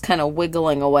position, just kind of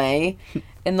wiggling away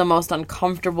in the most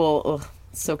uncomfortable... Ugh,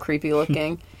 so creepy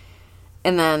looking.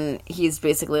 And then he's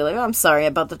basically like, oh, I'm sorry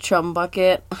about the chum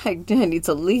bucket. I need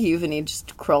to leave. And he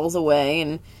just crawls away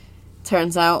and...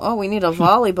 Turns out, oh, we need a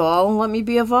volleyball. Let me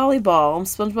be a volleyball. I'm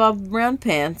SpongeBob Round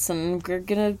Pants, and we're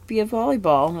gonna be a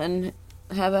volleyball and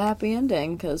have a happy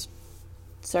ending, because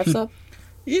surf's up.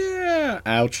 Yeah!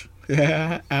 Ouch.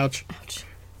 Ouch. Ouch.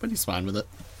 But he's fine with it.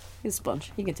 He's a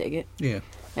sponge. He can take it. Yeah.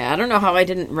 Yeah, I don't know how I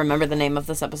didn't remember the name of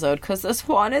this episode, because this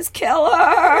one is killer!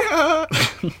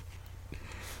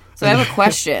 So I have a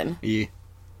question. Yeah.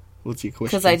 What's your question?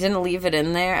 Because I didn't leave it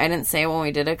in there. I didn't say it when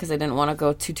we did it, because I didn't want to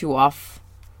go too off.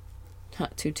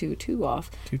 Not too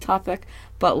off topic,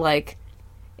 but like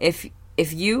if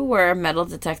you were metal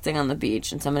detecting on the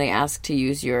beach and somebody asked to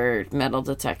use your metal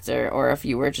detector, or if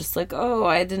you were just like, oh,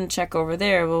 I didn't check over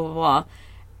there, blah blah blah,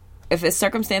 if a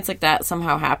circumstance like that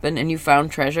somehow happened and you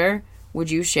found treasure, would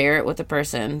you share it with the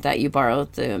person that you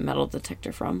borrowed the metal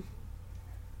detector from?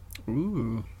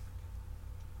 Ooh.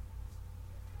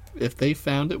 If they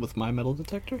found it with my metal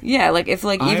detector? Yeah, like if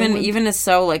like even as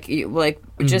so like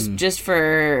just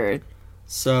for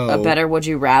so a better would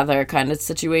you rather kind of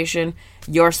situation,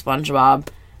 your SpongeBob,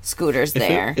 Scooter's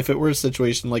there. If it were a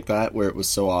situation like that where it was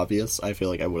so obvious, I feel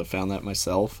like I would have found that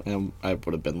myself, and I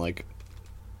would have been like,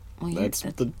 that's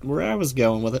where I was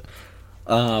going with it.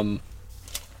 I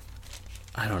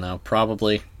don't know,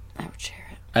 probably. I would share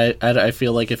it. I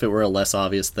feel like if it were a less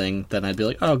obvious thing, then I'd be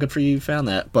like, oh, good for you, you found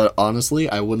that. But honestly,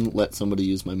 I wouldn't let somebody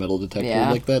use my metal detector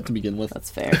like that to begin with.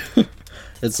 That's fair.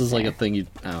 It's just like a thing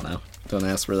I don't know. Don't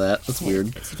ask for that. That's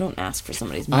weird. So don't ask for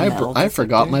somebody's metal detector. I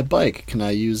forgot my bike. Can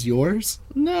I use yours?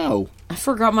 No. I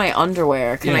forgot my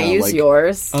underwear. Can I use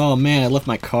yours? Oh man, I left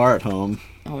my car at home.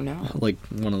 Oh no. Like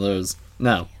one of those.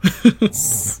 No.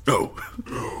 No.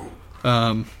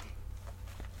 I'll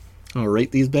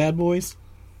rate these bad boys.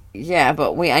 Yeah,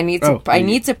 but wait, I need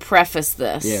to preface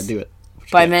this. Yeah, do it.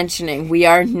 By mentioning we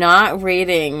are not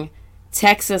rating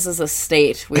Texas as a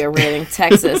state. We are rating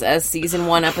Texas as season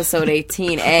 1, episode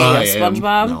 18A of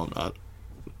SpongeBob. No, I'm not.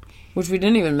 Which we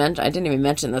didn't even mention. I didn't even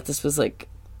mention that this was like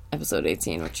episode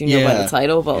 18, which you know by the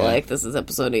title, but like this is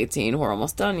episode 18. We're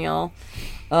almost done, y'all.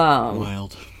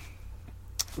 Wild.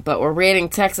 But we're rating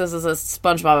Texas as a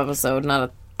SpongeBob episode,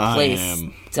 not a place,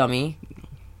 dummy.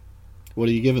 What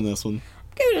are you giving this one?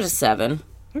 Give it a 7.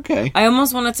 Okay. I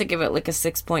almost wanted to give it like a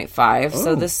 6.5,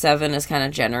 so this 7 is kind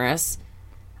of generous.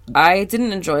 I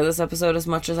didn't enjoy this episode as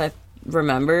much as I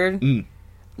remembered.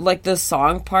 Like, the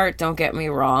song part, don't get me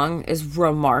wrong, is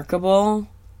remarkable.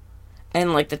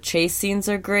 And, like, the chase scenes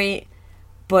are great.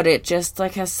 But it just,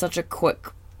 like, has such a quick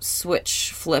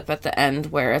switch flip at the end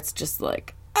where it's just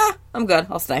like, I'm good,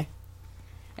 I'll stay.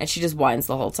 And she just whines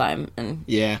the whole time. And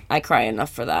I cry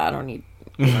enough for that. I don't need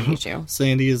you.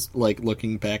 Sandy is, like,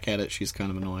 looking back at it, she's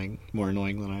kind of annoying. More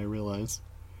annoying than I realize.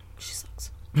 She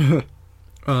sucks.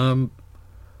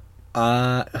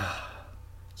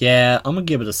 Yeah, I'm gonna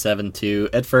give it a 7 too.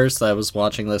 At first, I was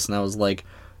watching this and I was like,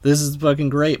 "This is fucking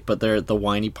great," but the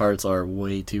whiny parts are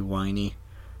way too whiny.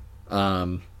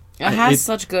 It has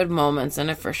such good moments in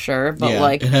it for sure, but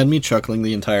like it had me chuckling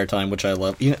the entire time, which I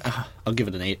love. I'll give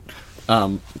it an 8.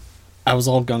 I was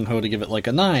all gung ho to give it like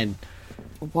a 9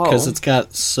 because it's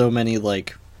got so many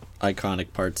like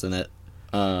iconic parts in it.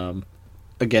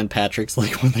 Again, Patrick's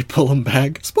like when they pull him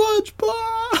back,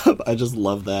 SpongeBob. I just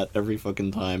love that every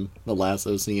fucking time. The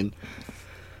lasso scene.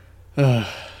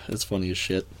 It's funny as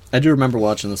shit. I do remember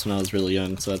watching this when I was really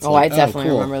young, so it's I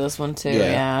definitely remember this one too.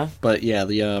 Yeah. But yeah,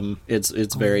 the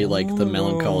it's very like the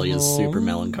melancholy is super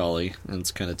melancholy, and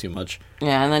it's kind of too much.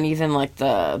 Yeah, and then even like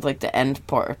the end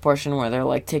portion where they're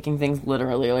like taking things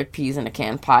literally, like peas in a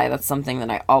canned pie. That's something that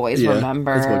I always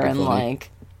remember, and funny. Like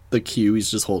the cue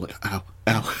he's just holding. Ow,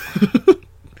 ow.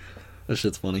 That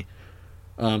shit's funny.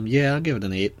 Yeah, I'll give it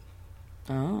an 8.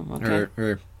 Oh, okay.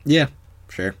 Or yeah,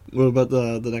 sure. What about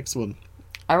the next one?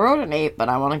 I wrote an 8, but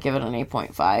I want to give it an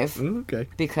 8.5. Okay.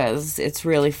 Because it's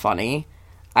really funny.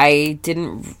 I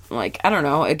didn't, I don't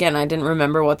know. Again, I didn't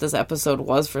remember what this episode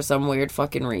was for some weird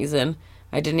fucking reason.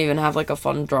 I didn't even have, a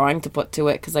fun drawing to put to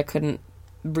it because I couldn't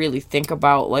really think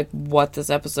about, what this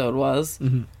episode was.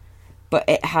 Mm-hmm. But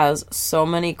it has so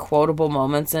many quotable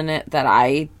moments in it that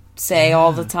I say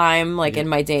all the time, in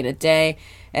my day-to-day.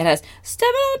 It has, stepping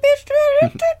on the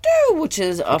beach, which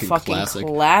is a fucking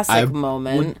classic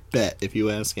moment. I would bet if you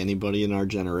ask anybody in our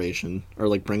generation,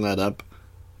 or, bring that up,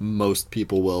 most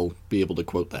people will be able to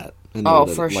quote that. And know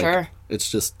that, for sure.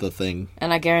 It's just the thing.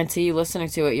 And I guarantee you, listening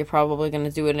to it, you're probably going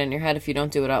to do it in your head if you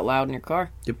don't do it out loud in your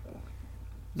car.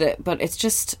 Yep. But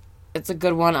it's a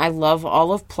good one. I love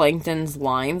all of Plankton's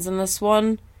lines in this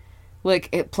one.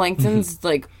 Plankton's,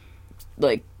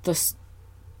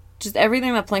 just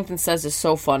everything that Plankton says is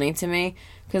so funny to me.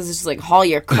 Because it's just, haul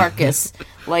your carcass.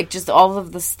 Just all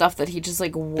of the stuff that he just,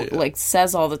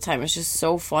 says all the time. It's just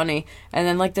so funny. And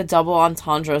then, the double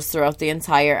entendres throughout the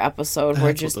entire episode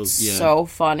were just so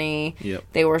funny. Yep.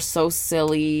 They were so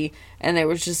silly. And they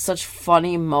were just such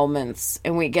funny moments.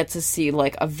 And we get to see,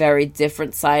 a very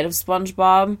different side of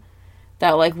SpongeBob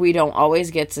that, we don't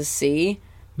always get to see.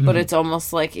 But it's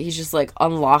almost like he just,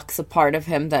 unlocks a part of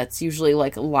him that's usually,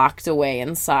 locked away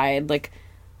inside.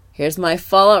 Here's my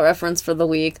Fallout reference for the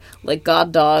week.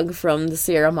 God Dog from the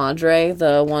Sierra Madre,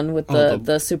 the one with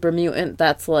the super mutant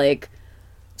that's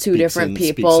two different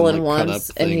people in once,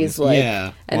 and he's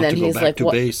and then he's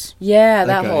what? Base. Yeah,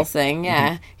 that whole thing.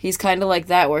 Yeah, he's kind of like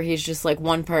that, where he's just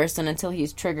one person until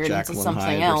he's triggered Jacqueline into something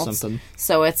Hyde else. Or something.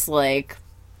 So it's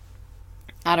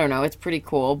I don't know, it's pretty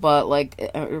cool, but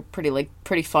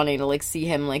pretty funny to see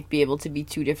him be able to be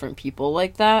two different people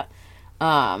like that.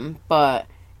 But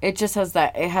it just has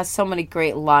it has so many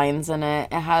great lines in it.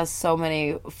 It has so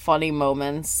many funny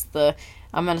moments.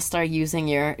 I'm gonna start using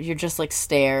you're just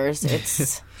stairs.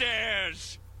 It's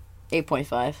Stairs.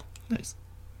 8.5. Nice.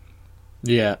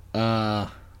 Yeah, I'm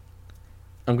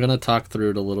gonna talk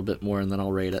through it a little bit more and then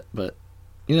I'll rate it, but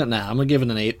I'm gonna give it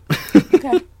an 8.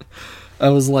 Okay. I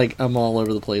was I'm all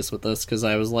over the place with this because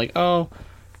I was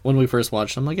when we first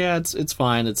watched, I'm yeah, it's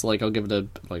fine. It's I'll give it a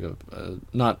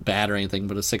not bad or anything,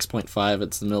 but a 6.5.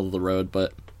 It's the middle of the road,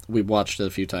 but we watched it a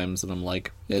few times, and I'm it's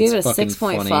gave it a fucking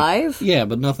 6.5? funny. Yeah,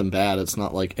 but nothing bad. It's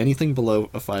not anything below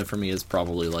a 5 for me is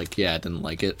probably yeah, I didn't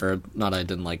like it, or not I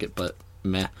didn't like it, but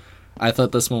meh. I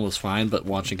thought this one was fine, but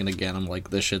watching it again, I'm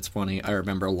this shit's funny. I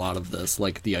remember a lot of this,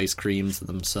 the ice creams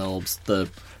themselves, the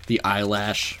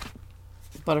eyelash.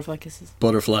 Butterfly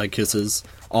kisses.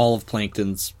 All of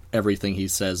Plankton's everything he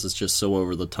says is just so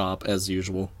over the top, as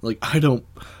usual.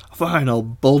 Fine, I'll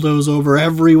bulldoze over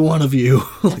every one of you.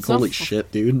 Holy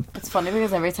shit, dude. It's funny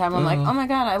because every time I'm oh my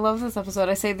god, I love this episode.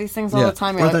 I say these things all the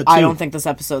time. Or You're I don't think this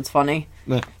episode's funny.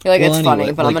 Nah. You're it's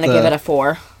funny, but I'm going to give it a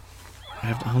 4.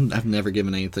 I've never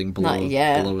given anything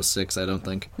below a 6, I don't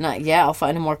think. Not yet. I'll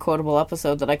find a more quotable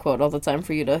episode that I quote all the time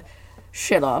for you to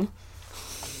shit on.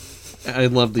 I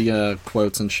love the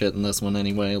quotes and shit in this one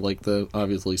anyway. The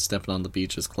obviously stepping on the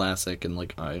beach is classic,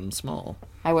 and I am small.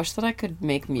 I wish that I could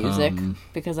make music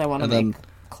because I want to make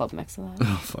club mix of that.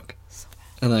 Oh fuck! So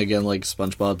bad. And then again,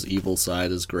 SpongeBob's evil side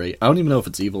is great. I don't even know if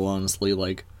it's evil, honestly.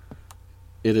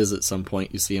 It is at some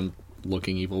point. You see him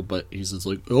looking evil, but he's just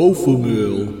alpha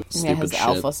male. Yeah, his shit.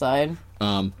 alpha side.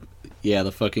 Yeah,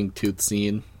 the fucking tooth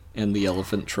scene and the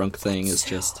elephant trunk thing is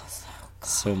just.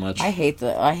 So much. I hate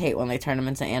when they turn them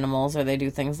into animals or they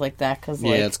do things like that because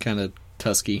it's kind of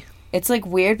tusky. It's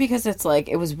weird because it's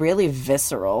it was really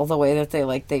visceral the way that they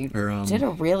did a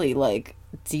really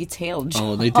detailed job.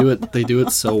 Oh, they do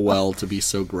it so well to be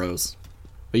so gross.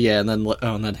 But yeah, and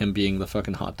then him being the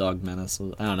fucking hot dog menace.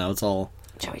 I don't know. It's all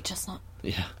Joey Chestnut.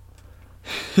 Yeah.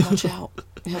 Watch out!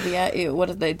 He'll be at you. What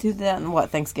did they do that in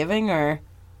Thanksgiving or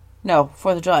no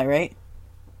 4th of July, right?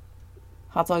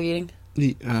 Hot dog eating.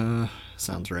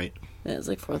 Sounds right. It's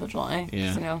 4th of July.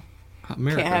 Yeah.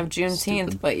 America. Can't have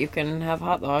Juneteenth, but you can have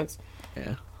hot dogs.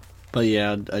 Yeah. But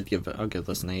yeah, I'll give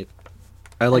this an 8.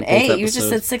 I like both 8? episodes. You just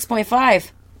said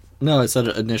 6.5. No, I said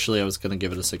initially I was going to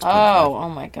give it a 6.5. Oh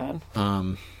my god.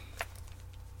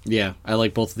 Yeah, I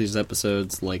like both of these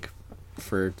episodes,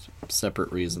 for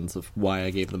separate reasons of why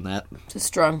I gave them that. It's a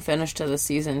strong finish to the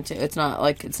season, too. It's not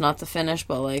it's not the finish,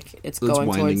 but it's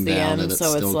going towards the end,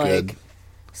 so it's good.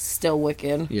 Still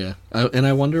wicked. Yeah, and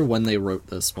I wonder when they wrote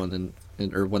this one,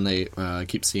 or when they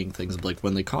keep seeing things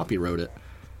when they copywrote it.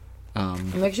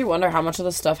 It makes you wonder how much of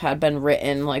the stuff had been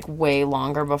written, like, way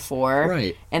longer before.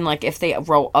 Right. And, like, if they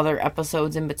wrote other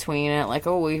episodes in between it. Like,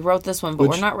 oh, we wrote this one, but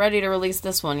we're not ready to release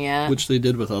this one yet. Which they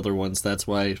did with other ones. That's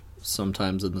why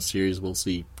sometimes in the series we'll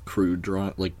see crude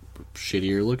like,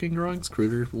 shittier looking drawings,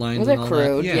 cruder lines They're and all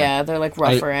crude, that. yeah. They're, like,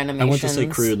 rougher animations. I went to say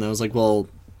crude, and I was like, well,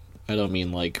 I don't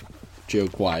mean, like,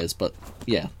 joke-wise, but,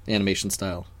 yeah, animation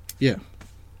style. Yeah.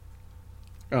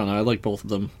 I don't know, I like both of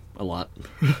them a lot.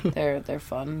 They're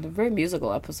fun. They're very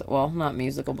musical episode. Well, not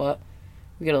musical, but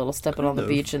we get a little stepping on the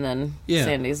beach and then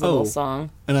Sandy's little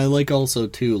song. And I like also,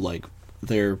 too, like,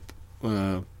 their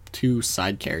 2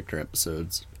 side character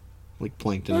episodes. Like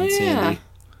Plankton and Sandy.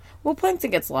 Well,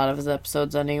 Plankton gets a lot of his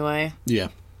episodes anyway. Yeah.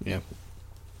 A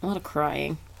lot of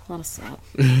crying. A lot of sad.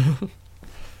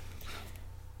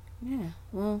 Yeah,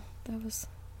 well, that was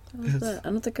that. I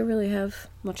don't think I really have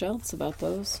much else about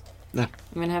those. No. I'm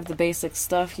going to have the basic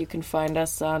stuff. You can find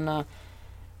us on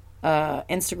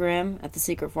Instagram at The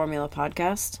Secret Formula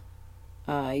Podcast.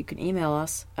 You can email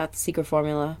us at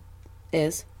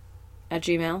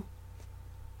thesecretformulais@gmail.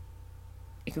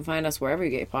 You can find us wherever you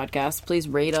get podcasts. Please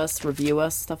rate us, review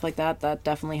us, stuff like that. That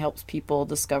definitely helps people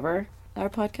discover our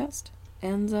podcast.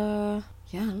 And, I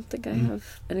don't think I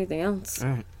have anything else. All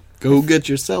right. Go get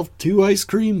yourself 2 ice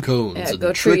cream cones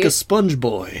and trick a sponge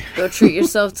boy. Go treat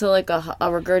yourself to like a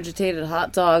regurgitated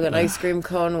hot dog, an ice cream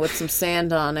cone with some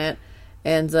sand on it,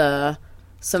 and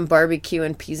some barbecue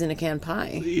and peas in a can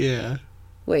pie. Yeah.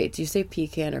 Wait, do you say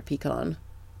pecan or pecan?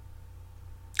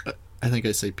 I think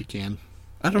I say pecan.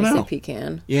 I don't know. I say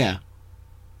pecan. Yeah.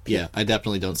 Yeah, I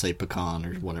definitely don't say pecan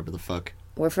or whatever the fuck.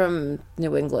 We're from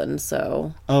New England,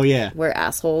 so... Oh, yeah. We're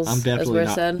assholes, I'm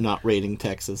definitely not rating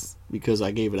Texas, because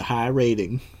I gave it a high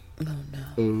rating. Oh, no.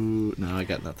 Oh, no, I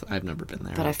got nothing. I've never been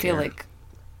there. But I feel like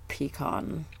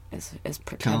pecan is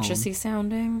pretentious-y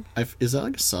sounding. Is that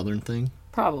like a southern thing?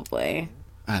 Probably.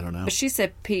 I don't know. But she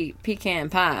said pecan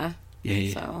pie.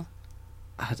 Yeah. So...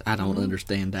 I don't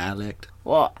understand dialect.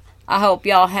 Well... I hope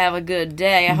y'all have a good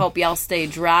day. I hope y'all stay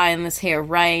dry in this here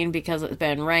rain, because it's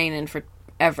been raining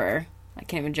forever. I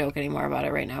can't even joke anymore about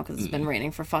it right now because it's been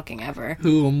raining for fucking ever.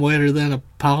 Ooh, I'm wetter than a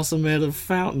possum at a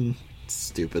fountain.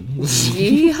 Stupid.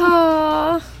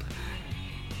 Yeehaw!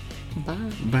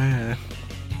 Bye. Bye.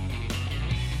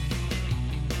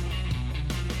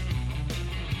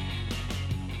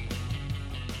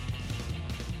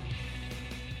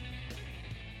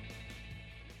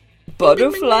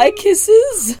 Butterfly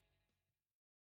kisses?